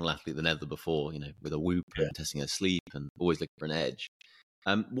professional athlete than ever before. With a whoop Yeah. and testing their sleep and always looking for an edge.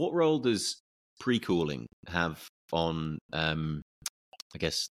 What role does pre-cooling have on, I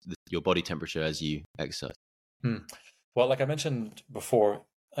guess, your body temperature as you exercise? Hmm. Well, like I mentioned before,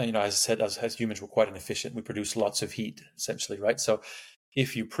 as I said, as humans, we're quite inefficient. We produce lots of heat, essentially, right? So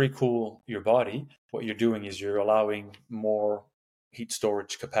if you pre-cool your body, what you're doing is you're allowing more heat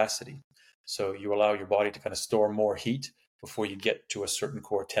storage capacity. So you allow your body to kind of store more heat before you get to a certain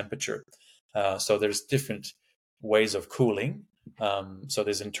core temperature. So there's different ways of cooling. So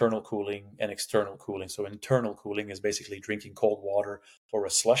there's internal cooling and external cooling. So internal cooling is basically drinking cold water or a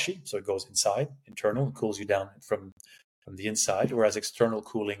slushy. So it goes inside, internal, and cools you down from the inside, whereas external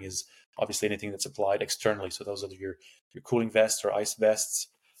cooling is obviously anything that's applied externally. So those are your cooling vests or ice vests,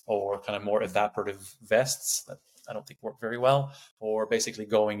 or kind of more evaporative vests that I don't think work very well, or basically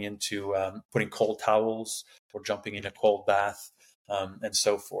going into putting cold towels or jumping in a cold bath and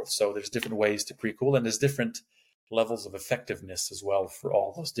so forth. So there's different ways to pre-cool, and there's different levels of effectiveness as well for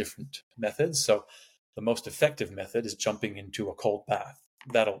all those different methods. So the most effective method is jumping into a cold bath.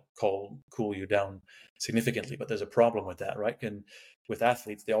 That'll cool you down significantly, but there's a problem with that, right? And with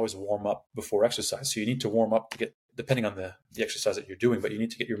athletes, they always warm up before exercise. So you need to warm up to get, depending on the exercise that you're doing, but you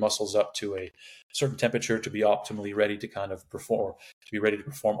need to get your muscles up to a certain temperature to be optimally ready to kind of perform, to be ready to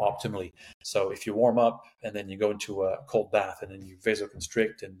perform optimally. So if you warm up and then you go into a cold bath and then you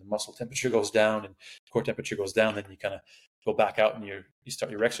vasoconstrict and the muscle temperature goes down and core temperature goes down, then you kind of go back out and you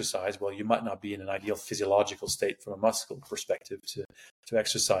start your exercise. Well, you might not be in an ideal physiological state from a muscle perspective to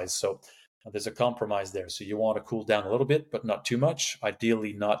exercise. So there's a compromise there. So you want to cool down a little bit, but not too much.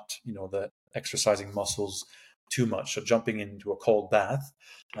 Ideally, not the exercising muscles too much. So jumping into a cold bath,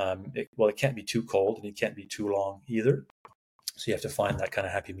 it can't be too cold and it can't be too long either. So you have to find that kind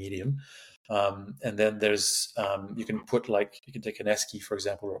of happy medium. And then there's you can take an esky, for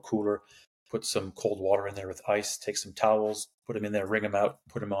example, or a cooler, put some cold water in there with ice, take some towels, put them in there, wring them out,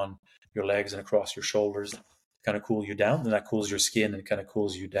 put them on your legs and across your shoulders, kind of cool you down. Then that cools your skin and kind of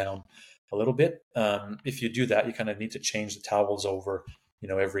cools you down a little bit. If you do that, you kind of need to change the towels over,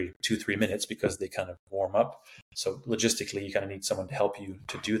 every 2-3 minutes because they kind of warm up. So logistically, you kind of need someone to help you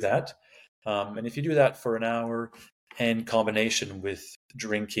to do that. And if you do that for an hour, in combination with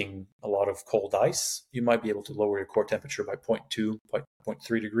drinking a lot of cold ice, you might be able to lower your core temperature by 0.2,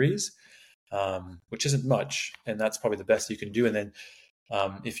 0.3 degrees, which isn't much. And that's probably the best you can do. And then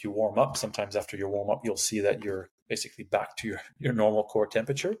if you warm up, sometimes after you warm up, you'll see that you're basically back to your normal core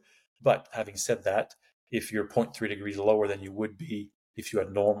temperature. But having said that, if you're 0.3 degrees lower than you would be if you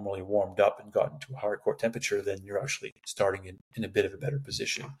had normally warmed up and gotten to a higher core temperature, then you're actually starting in a bit of a better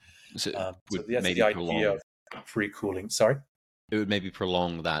position. So it So would that's the maybe idea prolong. of pre-cooling. Sorry? It would maybe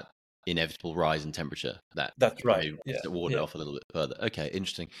prolong that inevitable rise in temperature. That That's right. maybe Yeah. ward it Yeah. off a little bit further. Okay,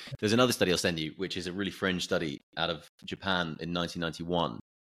 interesting. There's another study I'll send you, which is a really fringe study out of Japan in 1991,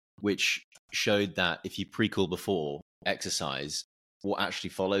 which showed that if you pre-cool before exercise, what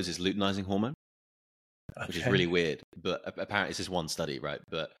actually follows is luteinizing hormone, which is Okay. really weird. But apparently, it's just one study, right?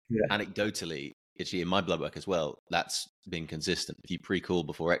 But Yeah. anecdotally, actually in my blood work as well, that's been consistent. If you pre-cool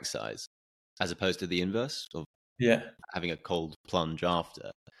before exercise, as opposed to the inverse of Yeah. having a cold plunge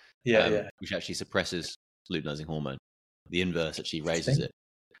after, Yeah. Yeah. which actually suppresses luteinizing hormone. The inverse actually raises Interesting.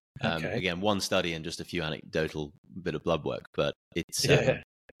 it. Okay. Again, one study and just a few anecdotal bit of blood work, but Yeah.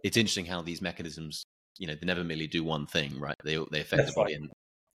 it's interesting how these mechanisms, they never merely do one thing, right? They affect the That's right. body in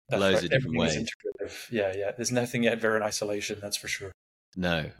That's loads right. of different Everything is ways. integrative. Yeah. Yeah. There's nothing ever in isolation. That's for sure.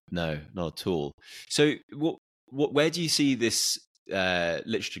 No, no, not at all. So, where do you see this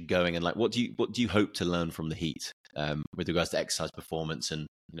literature going, and like, what do you hope to learn from the heat with regards to exercise performance, and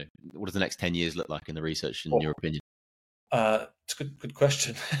what does the next 10 years look like in the research, in Well, your opinion? it's a good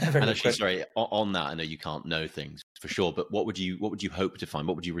question. Very And good actually, question. sorry, on that, I know you can't know things for sure, but what would you hope to find?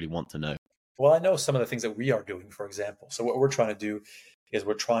 What would you really want to know? Well, I know some of the things that we are doing, for example. So what we're trying to do is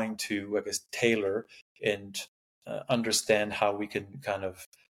we're trying to, I guess, tailor and understand how we can kind of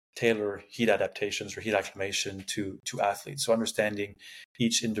tailor heat adaptations or heat acclimation to athletes. So understanding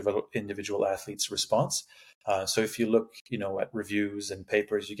each individual athlete's response. So if you look, at reviews and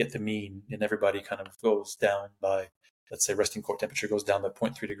papers, you get the mean, and everybody kind of goes down by, let's say, resting core temperature goes down by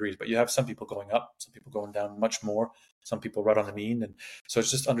 0.3 degrees. But you have some people going up, some people going down much more, some people right on the mean, and so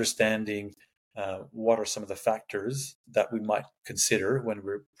it's just understanding what are some of the factors that we might consider when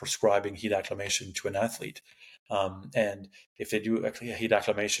we're prescribing heat acclimation to an athlete. And if they do a heat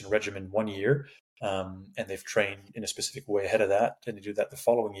acclimation regimen 1 year and they've trained in a specific way ahead of that, and they do that the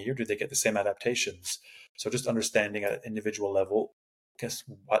following year, do they get the same adaptations? So just understanding at an individual level, guess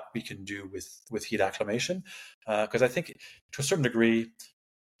what we can do with heat acclimation, because I think to a certain degree,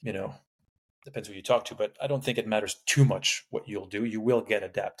 you know, depends who you talk to, but I don't think it matters too much what you'll do. You will get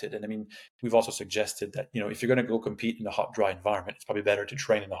adapted. And I mean, we've also suggested that, if you're going to go compete in a hot, dry environment, it's probably better to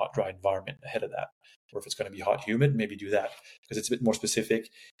train in a hot, dry environment ahead of that. Or if it's going to be hot, humid, maybe do that because it's a bit more specific.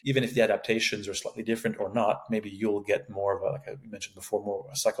 Even if the adaptations are slightly different or not, maybe you'll get more of a, like I mentioned before, more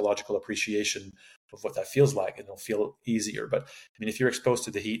a psychological appreciation of what that feels like, and it'll feel easier. But I mean, if you're exposed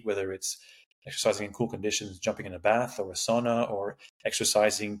to the heat, whether it's exercising in cool conditions, jumping in a bath or a sauna, or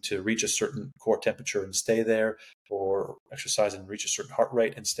exercising to reach a certain core temperature and stay there, or exercise and reach a certain heart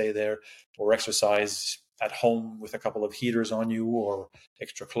rate and stay there, or exercise at home with a couple of heaters on you or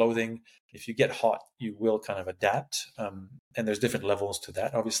extra clothing. If you get hot, you will kind of adapt. And there's different levels to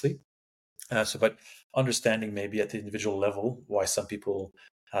that, obviously. But understanding maybe at the individual level why some people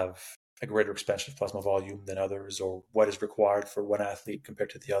have a greater expansion of plasma volume than others, or what is required for one athlete compared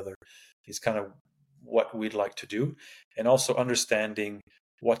to the other, is kind of what we'd like to do. And also understanding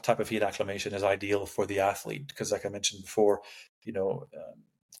what type of heat acclimation is ideal for the athlete. Because, like I mentioned before,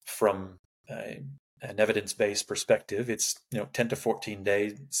 from an evidence-based perspective, it's 10 to 14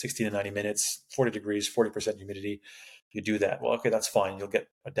 days, 60 to 90 minutes, 40 degrees, 40% humidity. You do that, well, okay, that's fine. You'll get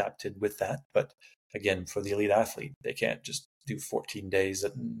adapted with that. But again, for the elite athlete, they can't just do 14 days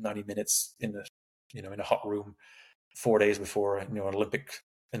at 90 minutes in a hot room 4 days before an Olympic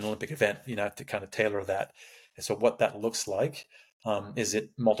event. You have to kind of tailor that. And so what that looks like is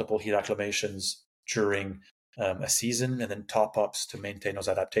it multiple heat acclimations during a season, and then top ups to maintain those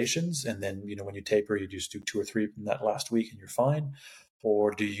adaptations. And then, when you taper, you just do 2 or 3 in that last week and you're fine.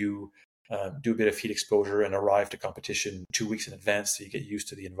 Or do you do a bit of heat exposure and arrive to competition 2 weeks in advance so you get used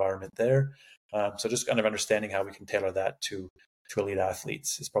to the environment there? So just kind of understanding how we can tailor that to elite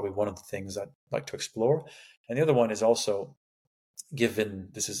athletes is probably one of the things I'd like to explore. And the other one is also, given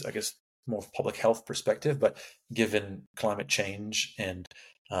this is, I guess, more of a public health perspective, but given climate change and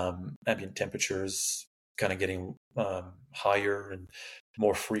ambient temperatures kind of getting higher and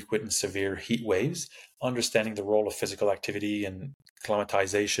more frequent and severe heat waves, understanding the role of physical activity and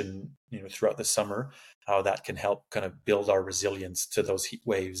climatization, throughout the summer, how that can help kind of build our resilience to those heat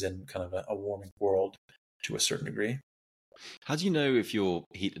waves and kind of a warming world to a certain degree. How do you know if you're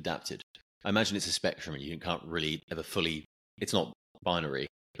heat adapted? I imagine it's a spectrum and you can't really ever fully, it's not binary,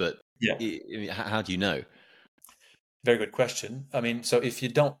 but Yeah. how do you know? Very good question. I mean, so if you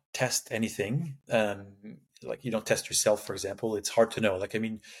don't test anything, like you don't test yourself, for example, it's hard to know. Like, I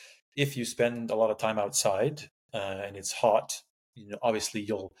mean, if you spend a lot of time outside and it's hot, obviously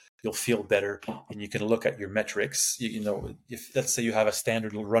you'll feel better, and you can look at your metrics. If let's say you have a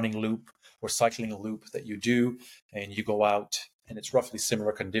standard running loop or cycling loop that you do, and you go out and it's roughly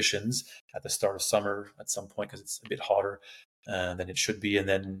similar conditions at the start of summer at some point because it's a bit hotter than it should be, and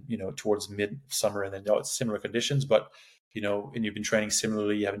then towards mid-summer, and then it's similar conditions, but and you've been training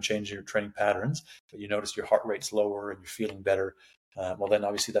similarly, you haven't changed your training patterns, but you notice your heart rate's lower and you're feeling better. Well, then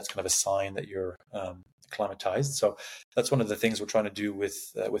obviously that's kind of a sign that you're acclimatized. So that's one of the things we're trying to do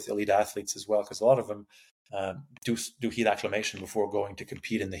with elite athletes as well, because a lot of them do heat acclimation before going to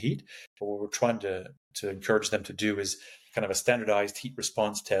compete in the heat. But what we're trying to encourage them to do is kind of a standardized heat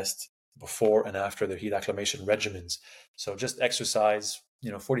response test before and after their heat acclimation regimens. So just exercise,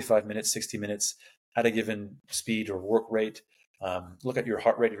 45 minutes, 60 minutes at a given speed or work rate. Look at your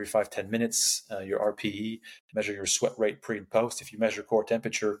heart rate every 5-10 minutes, your RPE, measure your sweat rate pre and post. If you measure core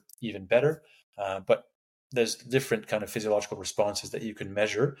temperature, even better. But there's different kind of physiological responses that you can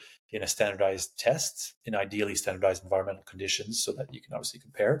measure in a standardized test, in ideally standardized environmental conditions, so that you can obviously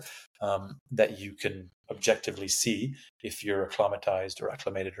compare, that you can objectively see if you're acclimatized or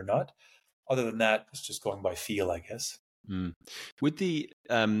acclimated or not. Other than that, it's just going by feel, I guess. Mm. With the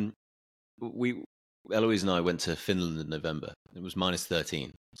we Eloise and I went to Finland in November. It was -13.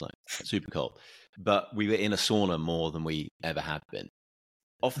 It was like super cold, but we were in a sauna more than we ever had been.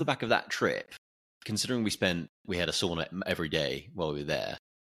 Off the back of that trip, considering we had a sauna every day while we were there,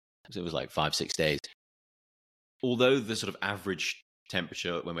 so it was like 5-6 days. Although the sort of average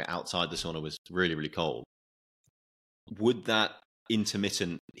temperature when we're outside the sauna was really, really cold, would that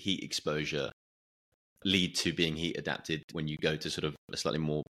intermittent heat exposure lead to being heat adapted when you go to sort of a slightly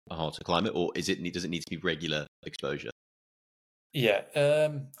more hotter climate, or does it need to be regular exposure? Yeah,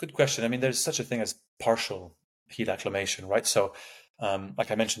 good question. I mean, there's such a thing as partial heat acclimation, right? So, like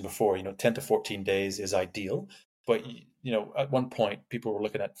I mentioned before, 10 to 14 days is ideal. But, at one point, people were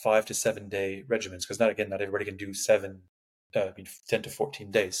looking at 5 to 7 day regimens, because not everybody can do 10 to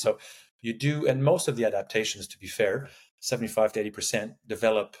 14 days. So you do, and most of the adaptations, to be fair, 75 to 80%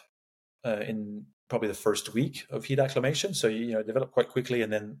 develop in probably the first week of heat acclimation. So, develop quite quickly,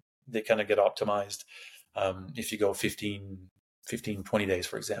 and then they kind of get optimized if you go 15, 20 days,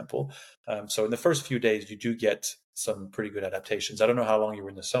 for example. So in the first few days, you do get some pretty good adaptations. I don't know how long you were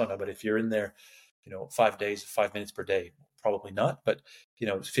in the sauna, but if you're in there, 5 days, 5 minutes per day, probably not. But,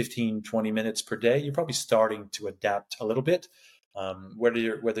 15, 20 minutes per day, you're probably starting to adapt a little bit.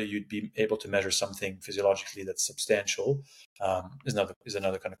 Whether you'd be able to measure something physiologically that's substantial is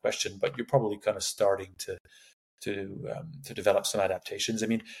another kind of question. But you're probably kind of starting to develop some adaptations. I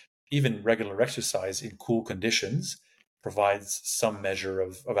mean, even regular exercise in cool conditions provides some measure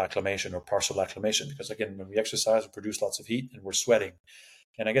of acclimation or partial acclimation, because again, when we exercise, we produce lots of heat and we're sweating.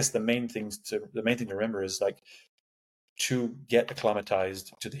 And I guess the main thing to remember is, like, to get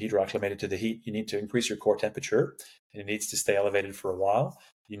acclimatized to the heat or acclimated to the heat, you need to increase your core temperature, and it needs to stay elevated for a while.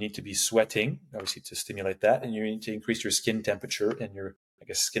 You need to be sweating, obviously, to stimulate that, and you need to increase your skin temperature and your, I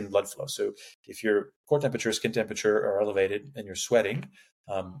guess, skin blood flow. So if your core temperature, skin temperature are elevated and you're sweating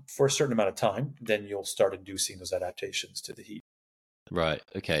for a certain amount of time, then you'll start inducing those adaptations to the heat. Right.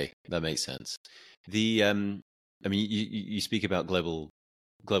 Okay, that makes sense. The I mean, you speak about global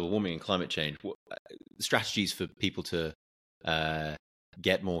warming and climate change. What strategies for people to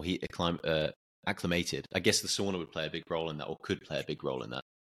get more heat acclimated? I guess the sauna would play a big role in that, or could play a big role in that.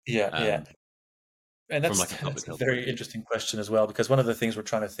 Yeah. And From that's like a public that's a health point very of view. interesting question as well, because one of the things we're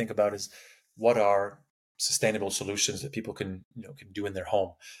trying to think about is what are sustainable solutions that people can do in their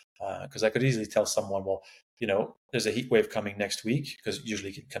home. Because I could easily tell someone, well, there's a heat wave coming next week, because usually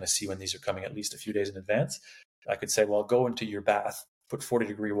you can kind of see when these are coming at least a few days in advance. I could say, well, go into your bath, put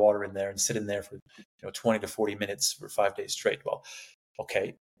 40-degree water in there, and sit in there for 20 to 40 minutes for 5 days straight. Well,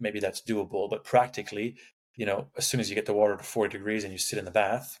 okay, maybe that's doable, but practically, as soon as you get the water to 40 degrees and you sit in the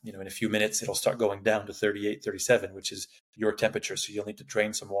bath, in a few minutes, it'll start going down to 38, 37, which is your temperature. So you'll need to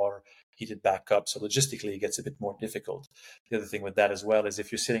drain some water, heat it back up. So logistically, it gets a bit more difficult. The other thing with that as well is,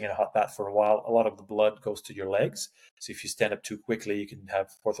 if you're sitting in a hot bath for a while, a lot of the blood goes to your legs. So if you stand up too quickly, you can have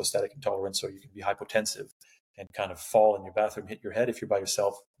orthostatic intolerance, or you can be hypotensive and kind of fall in your bathroom, hit your head. If you're by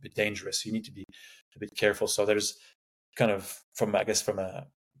yourself, a bit dangerous. So you need to be a bit careful. So there's kind of, from a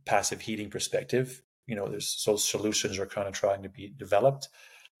passive heating perspective, there's those solutions are kind of trying to be developed.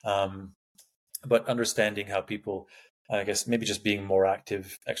 But understanding how people I guess maybe just being more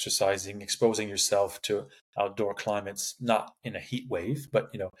active, exercising, exposing yourself to outdoor climates, not in a heat wave,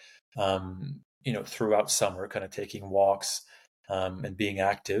 but throughout summer, kind of taking walks and being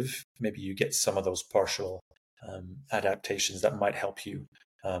active. Maybe you get some of those partial adaptations that might help you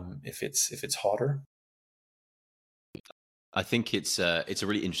if it's hotter. I think it's a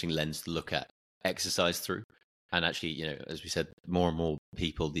really interesting lens to look at exercise through. And actually, as we said, more and more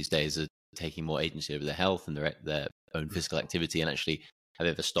people these days are taking more agency over their health and their own physical activity, and actually have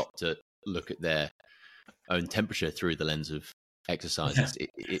ever stopped to look at their own temperature through the lens of exercise. Yeah.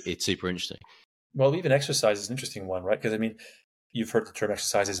 It's super interesting. Well, even exercise is an interesting one, right? Because I mean, you've heard the term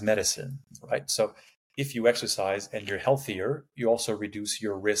exercise is medicine, right? So if you exercise and you're healthier, you also reduce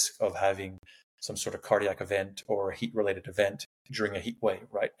your risk of having some sort of cardiac event or a heat related event during a heat wave,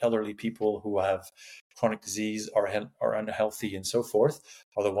 right? Elderly people who have chronic disease are unhealthy and so forth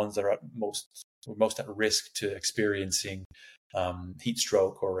are the ones that are most at risk to experiencing heat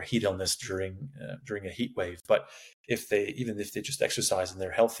stroke or heat illness during a heat wave. But even if they just exercise and they're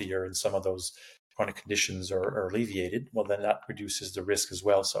healthier and some of those chronic conditions are alleviated, well, then that reduces the risk as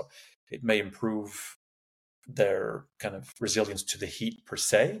well. So it may improve their kind of resilience to the heat per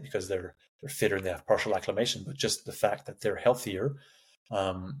se because they're fitter and they have partial acclimation, but just the fact that they're healthier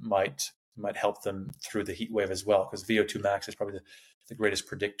might help them through the heat wave as well, because VO2 max is probably the greatest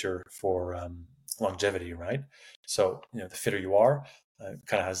predictor for longevity, right? So the fitter you are,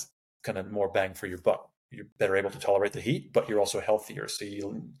 kind of has kind of more bang for your buck. You're better able to tolerate the heat, but you're also healthier, so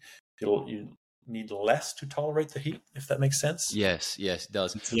you need less to tolerate the heat, if that makes sense. Yes, it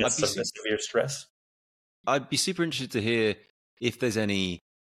does. It's less of a severe stress. I'd be super interested to hear if there's any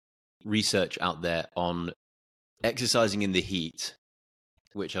research out there on exercising in the heat,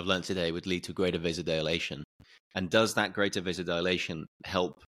 which I've learned today would lead to greater vasodilation. And does that greater vasodilation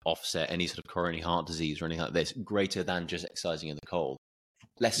help offset any sort of coronary heart disease or anything like this, greater than just exercising in the cold?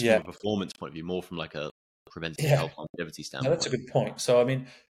 Less from a performance point of view, more from like a preventative health longevity standpoint. No, that's a good point. So, I mean,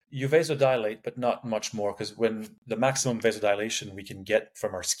 you vasodilate, but not much more, because when the maximum vasodilation we can get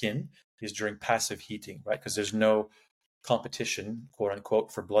from our skin is during passive heating, right? Because there's no competition, quote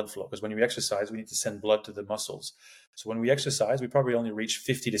unquote, for blood flow. Because when we exercise, we need to send blood to the muscles. So when we exercise, we probably only reach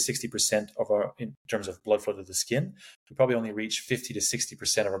 50 to 60% of in terms of blood flow to the skin. We probably only reach 50 to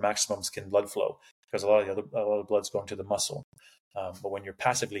 60% of our maximum skin blood flow because a lot of the blood's going to the muscle. But when you're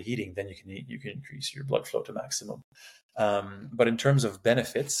passively heating, then you can increase your blood flow to maximum. But in terms of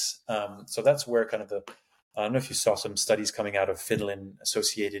benefits, so that's where kind of I don't know if you saw some studies coming out of Finland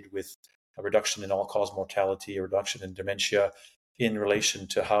associated with a reduction in all-cause mortality, a reduction in dementia in relation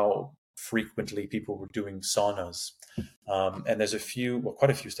to how frequently people were doing saunas. And there's quite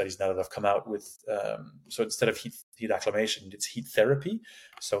a few studies now that have come out with, so instead of heat acclimation, it's heat therapy.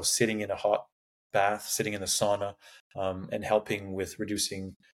 So sitting in a hot bath, sitting in a sauna, and helping with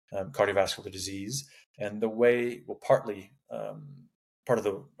reducing cardiovascular disease. And the way, well, partly, part of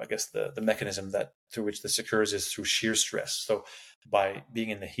the mechanism through which this occurs is through shear stress. So by being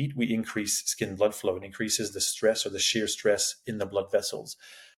in the heat, we increase skin blood flow. It increases the stress or the shear stress in the blood vessels.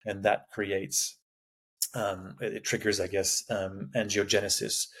 And that creates, it triggers,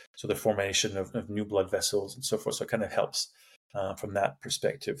 angiogenesis. So the formation of new blood vessels and so forth. So it kind of helps from that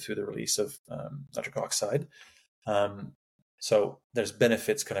perspective through the release of nitric oxide. So there's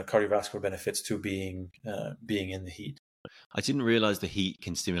benefits, kind of cardiovascular benefits to being in the heat. I didn't realize the heat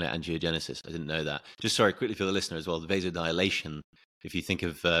can stimulate angiogenesis. I didn't know that. Just sorry, quickly for the listener as well, the vasodilation, if you think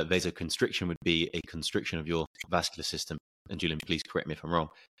of vasoconstriction, would be a constriction of your vascular system. And Julien, please correct me if I'm wrong.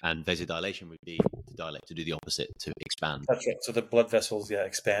 And vasodilation would be to dilate, to do the opposite, to expand. That's right. So the blood vessels,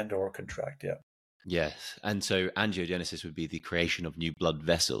 expand or contract, Yes. And so angiogenesis would be the creation of new blood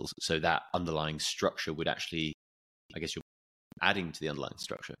vessels. So that underlying structure would actually, I guess you're adding to the underlying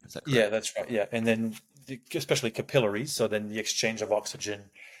structure. Is that correct? Yeah, that's right. Yeah. And then especially capillaries. So then the exchange of oxygen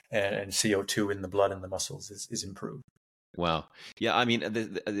and CO2 in the blood and the muscles is improved. Wow. Yeah. I mean,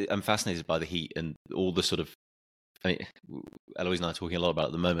 I'm fascinated by the heat and all the sort of, Eloise and I are talking a lot about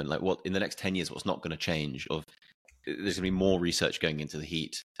at the moment, like what in the next 10 years, what's not going to change there's going to be more research going into the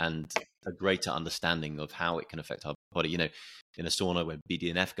heat and a greater understanding of how it can affect our body, in a sauna where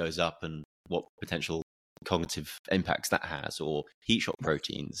BDNF goes up and what potential cognitive impacts that has, or heat shock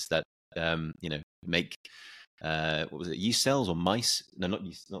proteins that, make, what was it? Yeast cells or mice? No, not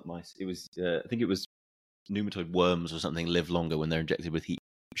yeast, not mice. It was, I think it was pneumatoid worms or something live longer when they're injected with heat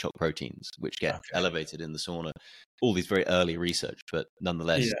shock proteins, which get elevated in the sauna. All these very early research, but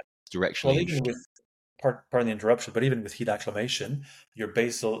nonetheless, directionally. Well, even with pardon the interruption, but even with heat acclimation, your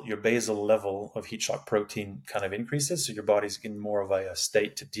basal level of heat shock protein kind of increases, so your body's in more of a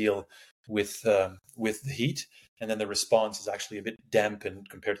state to deal with the heat, and then the response is actually a bit dampened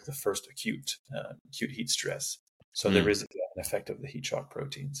compared to the first acute heat stress. So there is an effect of the heat shock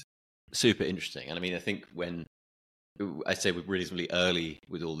proteins. Super interesting. And I mean, I think when I say we're reasonably early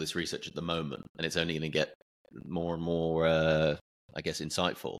with all this research at the moment, and it's only going to get more and more, I guess,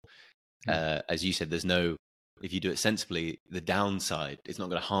 insightful. As you said, if you do it sensibly, the downside, it's not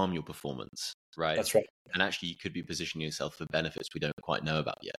going to harm your performance, right? That's right. And actually, you could be positioning yourself for benefits we don't quite know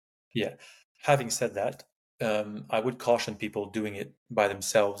about yet. Yeah. Having said that, I would caution people doing it by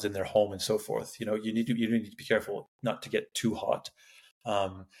themselves in their home and so forth. You need to be careful not to get too hot,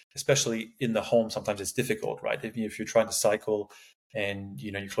 especially in the home. Sometimes it's difficult, right? If you're trying to cycle and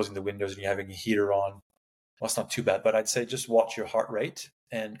you're closing the windows and you're having a heater on, well, it's not too bad. But I'd say just watch your heart rate,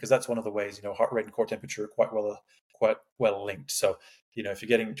 and because that's one of the ways, heart rate and core temperature are quite well linked. So if you're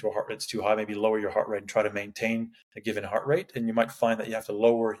getting to a heart rate that's too high, maybe lower your heart rate and try to maintain a given heart rate. And you might find that you have to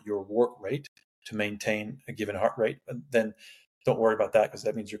lower your work rate to maintain a given heart rate. And then don't worry about that, because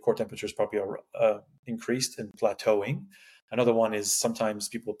that means your core temperature is probably increased and plateauing. Another one is sometimes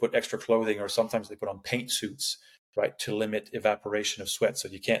people put extra clothing, or sometimes they put on paint suits, right, to limit evaporation of sweat. So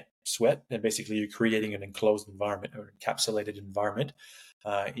you can't sweat, and basically you're creating an enclosed environment or encapsulated environment.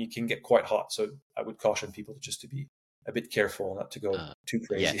 You can get quite hot. So I would caution people just to be a bit careful, not to go too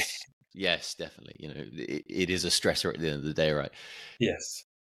crazy. Yes, definitely. It is a stressor at the end of the day, right? Yes.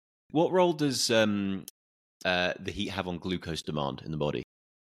 What role does the heat have on glucose demand in the body?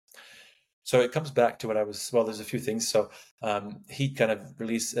 So it comes back to there's a few things. So heat kind of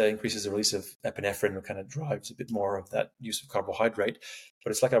increases the release of epinephrine, and kind of drives a bit more of that use of carbohydrate. But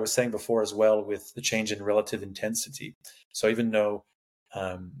it's like I was saying before as well, with the change in relative intensity. So even though,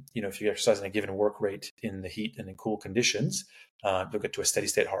 if you exercise in a given work rate in the heat and in cool conditions, you'll get to a steady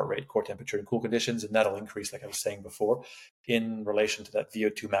state heart rate, core temperature in cool conditions, and that'll increase, like I was saying before, in relation to that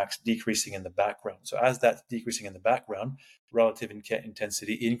VO2 max decreasing in the background. So as that's decreasing in the background, relative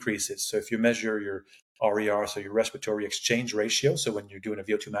intensity increases. So if you measure your RER, so your respiratory exchange ratio, so when you're doing a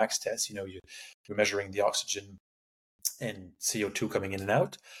VO2 max test, you're measuring the oxygen and CO2 coming in and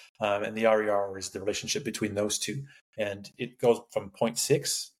out, and the RER is the relationship between those two, and it goes from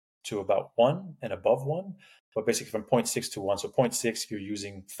 0.6 to about 1 and above 1, but basically from 0.6 to 1. So 0.6, you're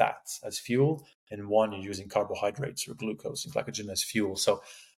using fats as fuel, and 1, you're using carbohydrates or glucose and glycogen as fuel. So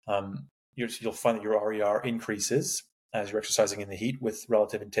you'll find that your RER increases as you're exercising in the heat, with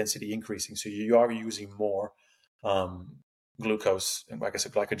relative intensity increasing. So you are using more glucose and, like I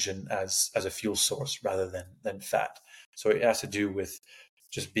said, glycogen as a fuel source rather than fat. So it has to do with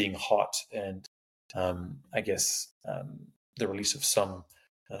just being hot and the release of some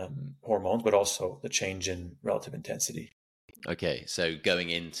hormones, but also the change in relative intensity. Okay, so going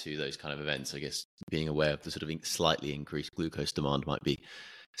into those kind of events, I guess being aware of the sort of slightly increased glucose demand might be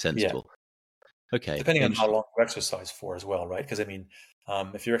sensible. Yeah. Okay. Depending on how long you exercise for as well, right? Because if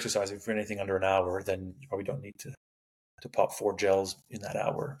you're exercising for anything under an hour, then you probably don't need to pop 4 gels in that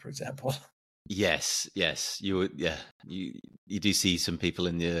hour, for example. Yes. You do see some people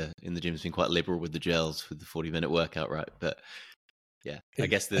in the gyms being quite liberal with the gels with the 40-minute workout, right? But yeah, I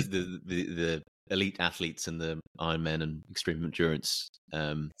guess the elite athletes and the Ironmen and extreme endurance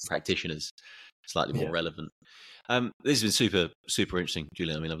practitioners slightly more relevant. This has been super, super interesting,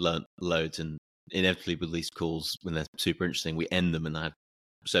 Julien. I mean, I've learned loads, and inevitably with these calls, when they're super interesting, we end them, and I have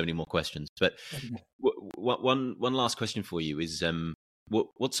so many more questions. But one last question for you is,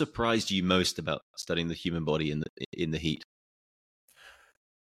 what surprised you most about studying the human body in the heat?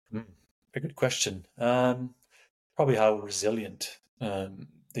 Very good question. Probably how resilient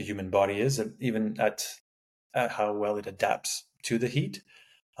the human body is, and even at how well it adapts to the heat.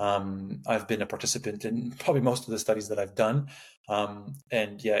 I've been a participant in probably most of the studies that I've done,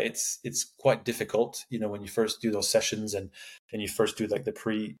 and yeah, it's quite difficult. When you first do those sessions and you first do like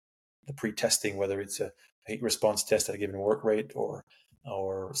the pre-testing, whether it's a heat response test at a given work rate or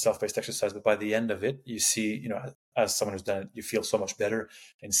self-paced exercise. But by the end of it, you see, as someone who's done it, you feel so much better,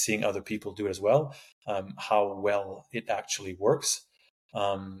 and seeing other people do it as well, how well it actually works.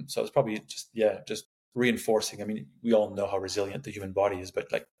 So it's probably just reinforcing. I mean, we all know how resilient the human body is, but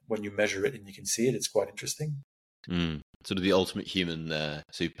like when you measure it and you can see it, it's quite interesting. Sort of the ultimate human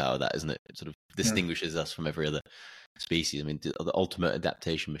superpower, that, isn't it? It sort of distinguishes us from every other species. I mean, the ultimate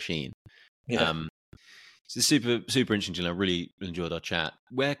adaptation machine. Yeah. It's super, super interesting, Julien. I really enjoyed our chat.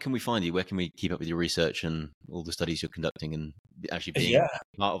 Where can we find you? Where can we keep up with your research and all the studies you're conducting and actually being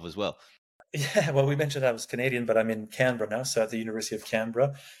part of as well? Yeah, well, we mentioned I was Canadian, but I'm in Canberra now, so at the University of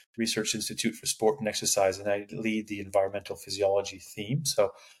Canberra Research Institute for Sport and Exercise, and I lead the environmental physiology theme.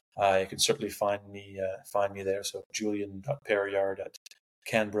 So you can certainly find me there. So Julien.Périard at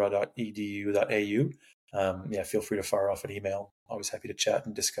canberra.edu.au. yeah, feel free to fire off an email. Always happy to chat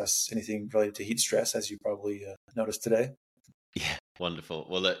and discuss anything related to heat stress, as you probably noticed today. Yeah, wonderful.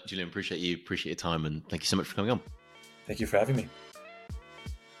 Well, look, Julien, appreciate your time, and thank you so much for coming on. Thank you for having me.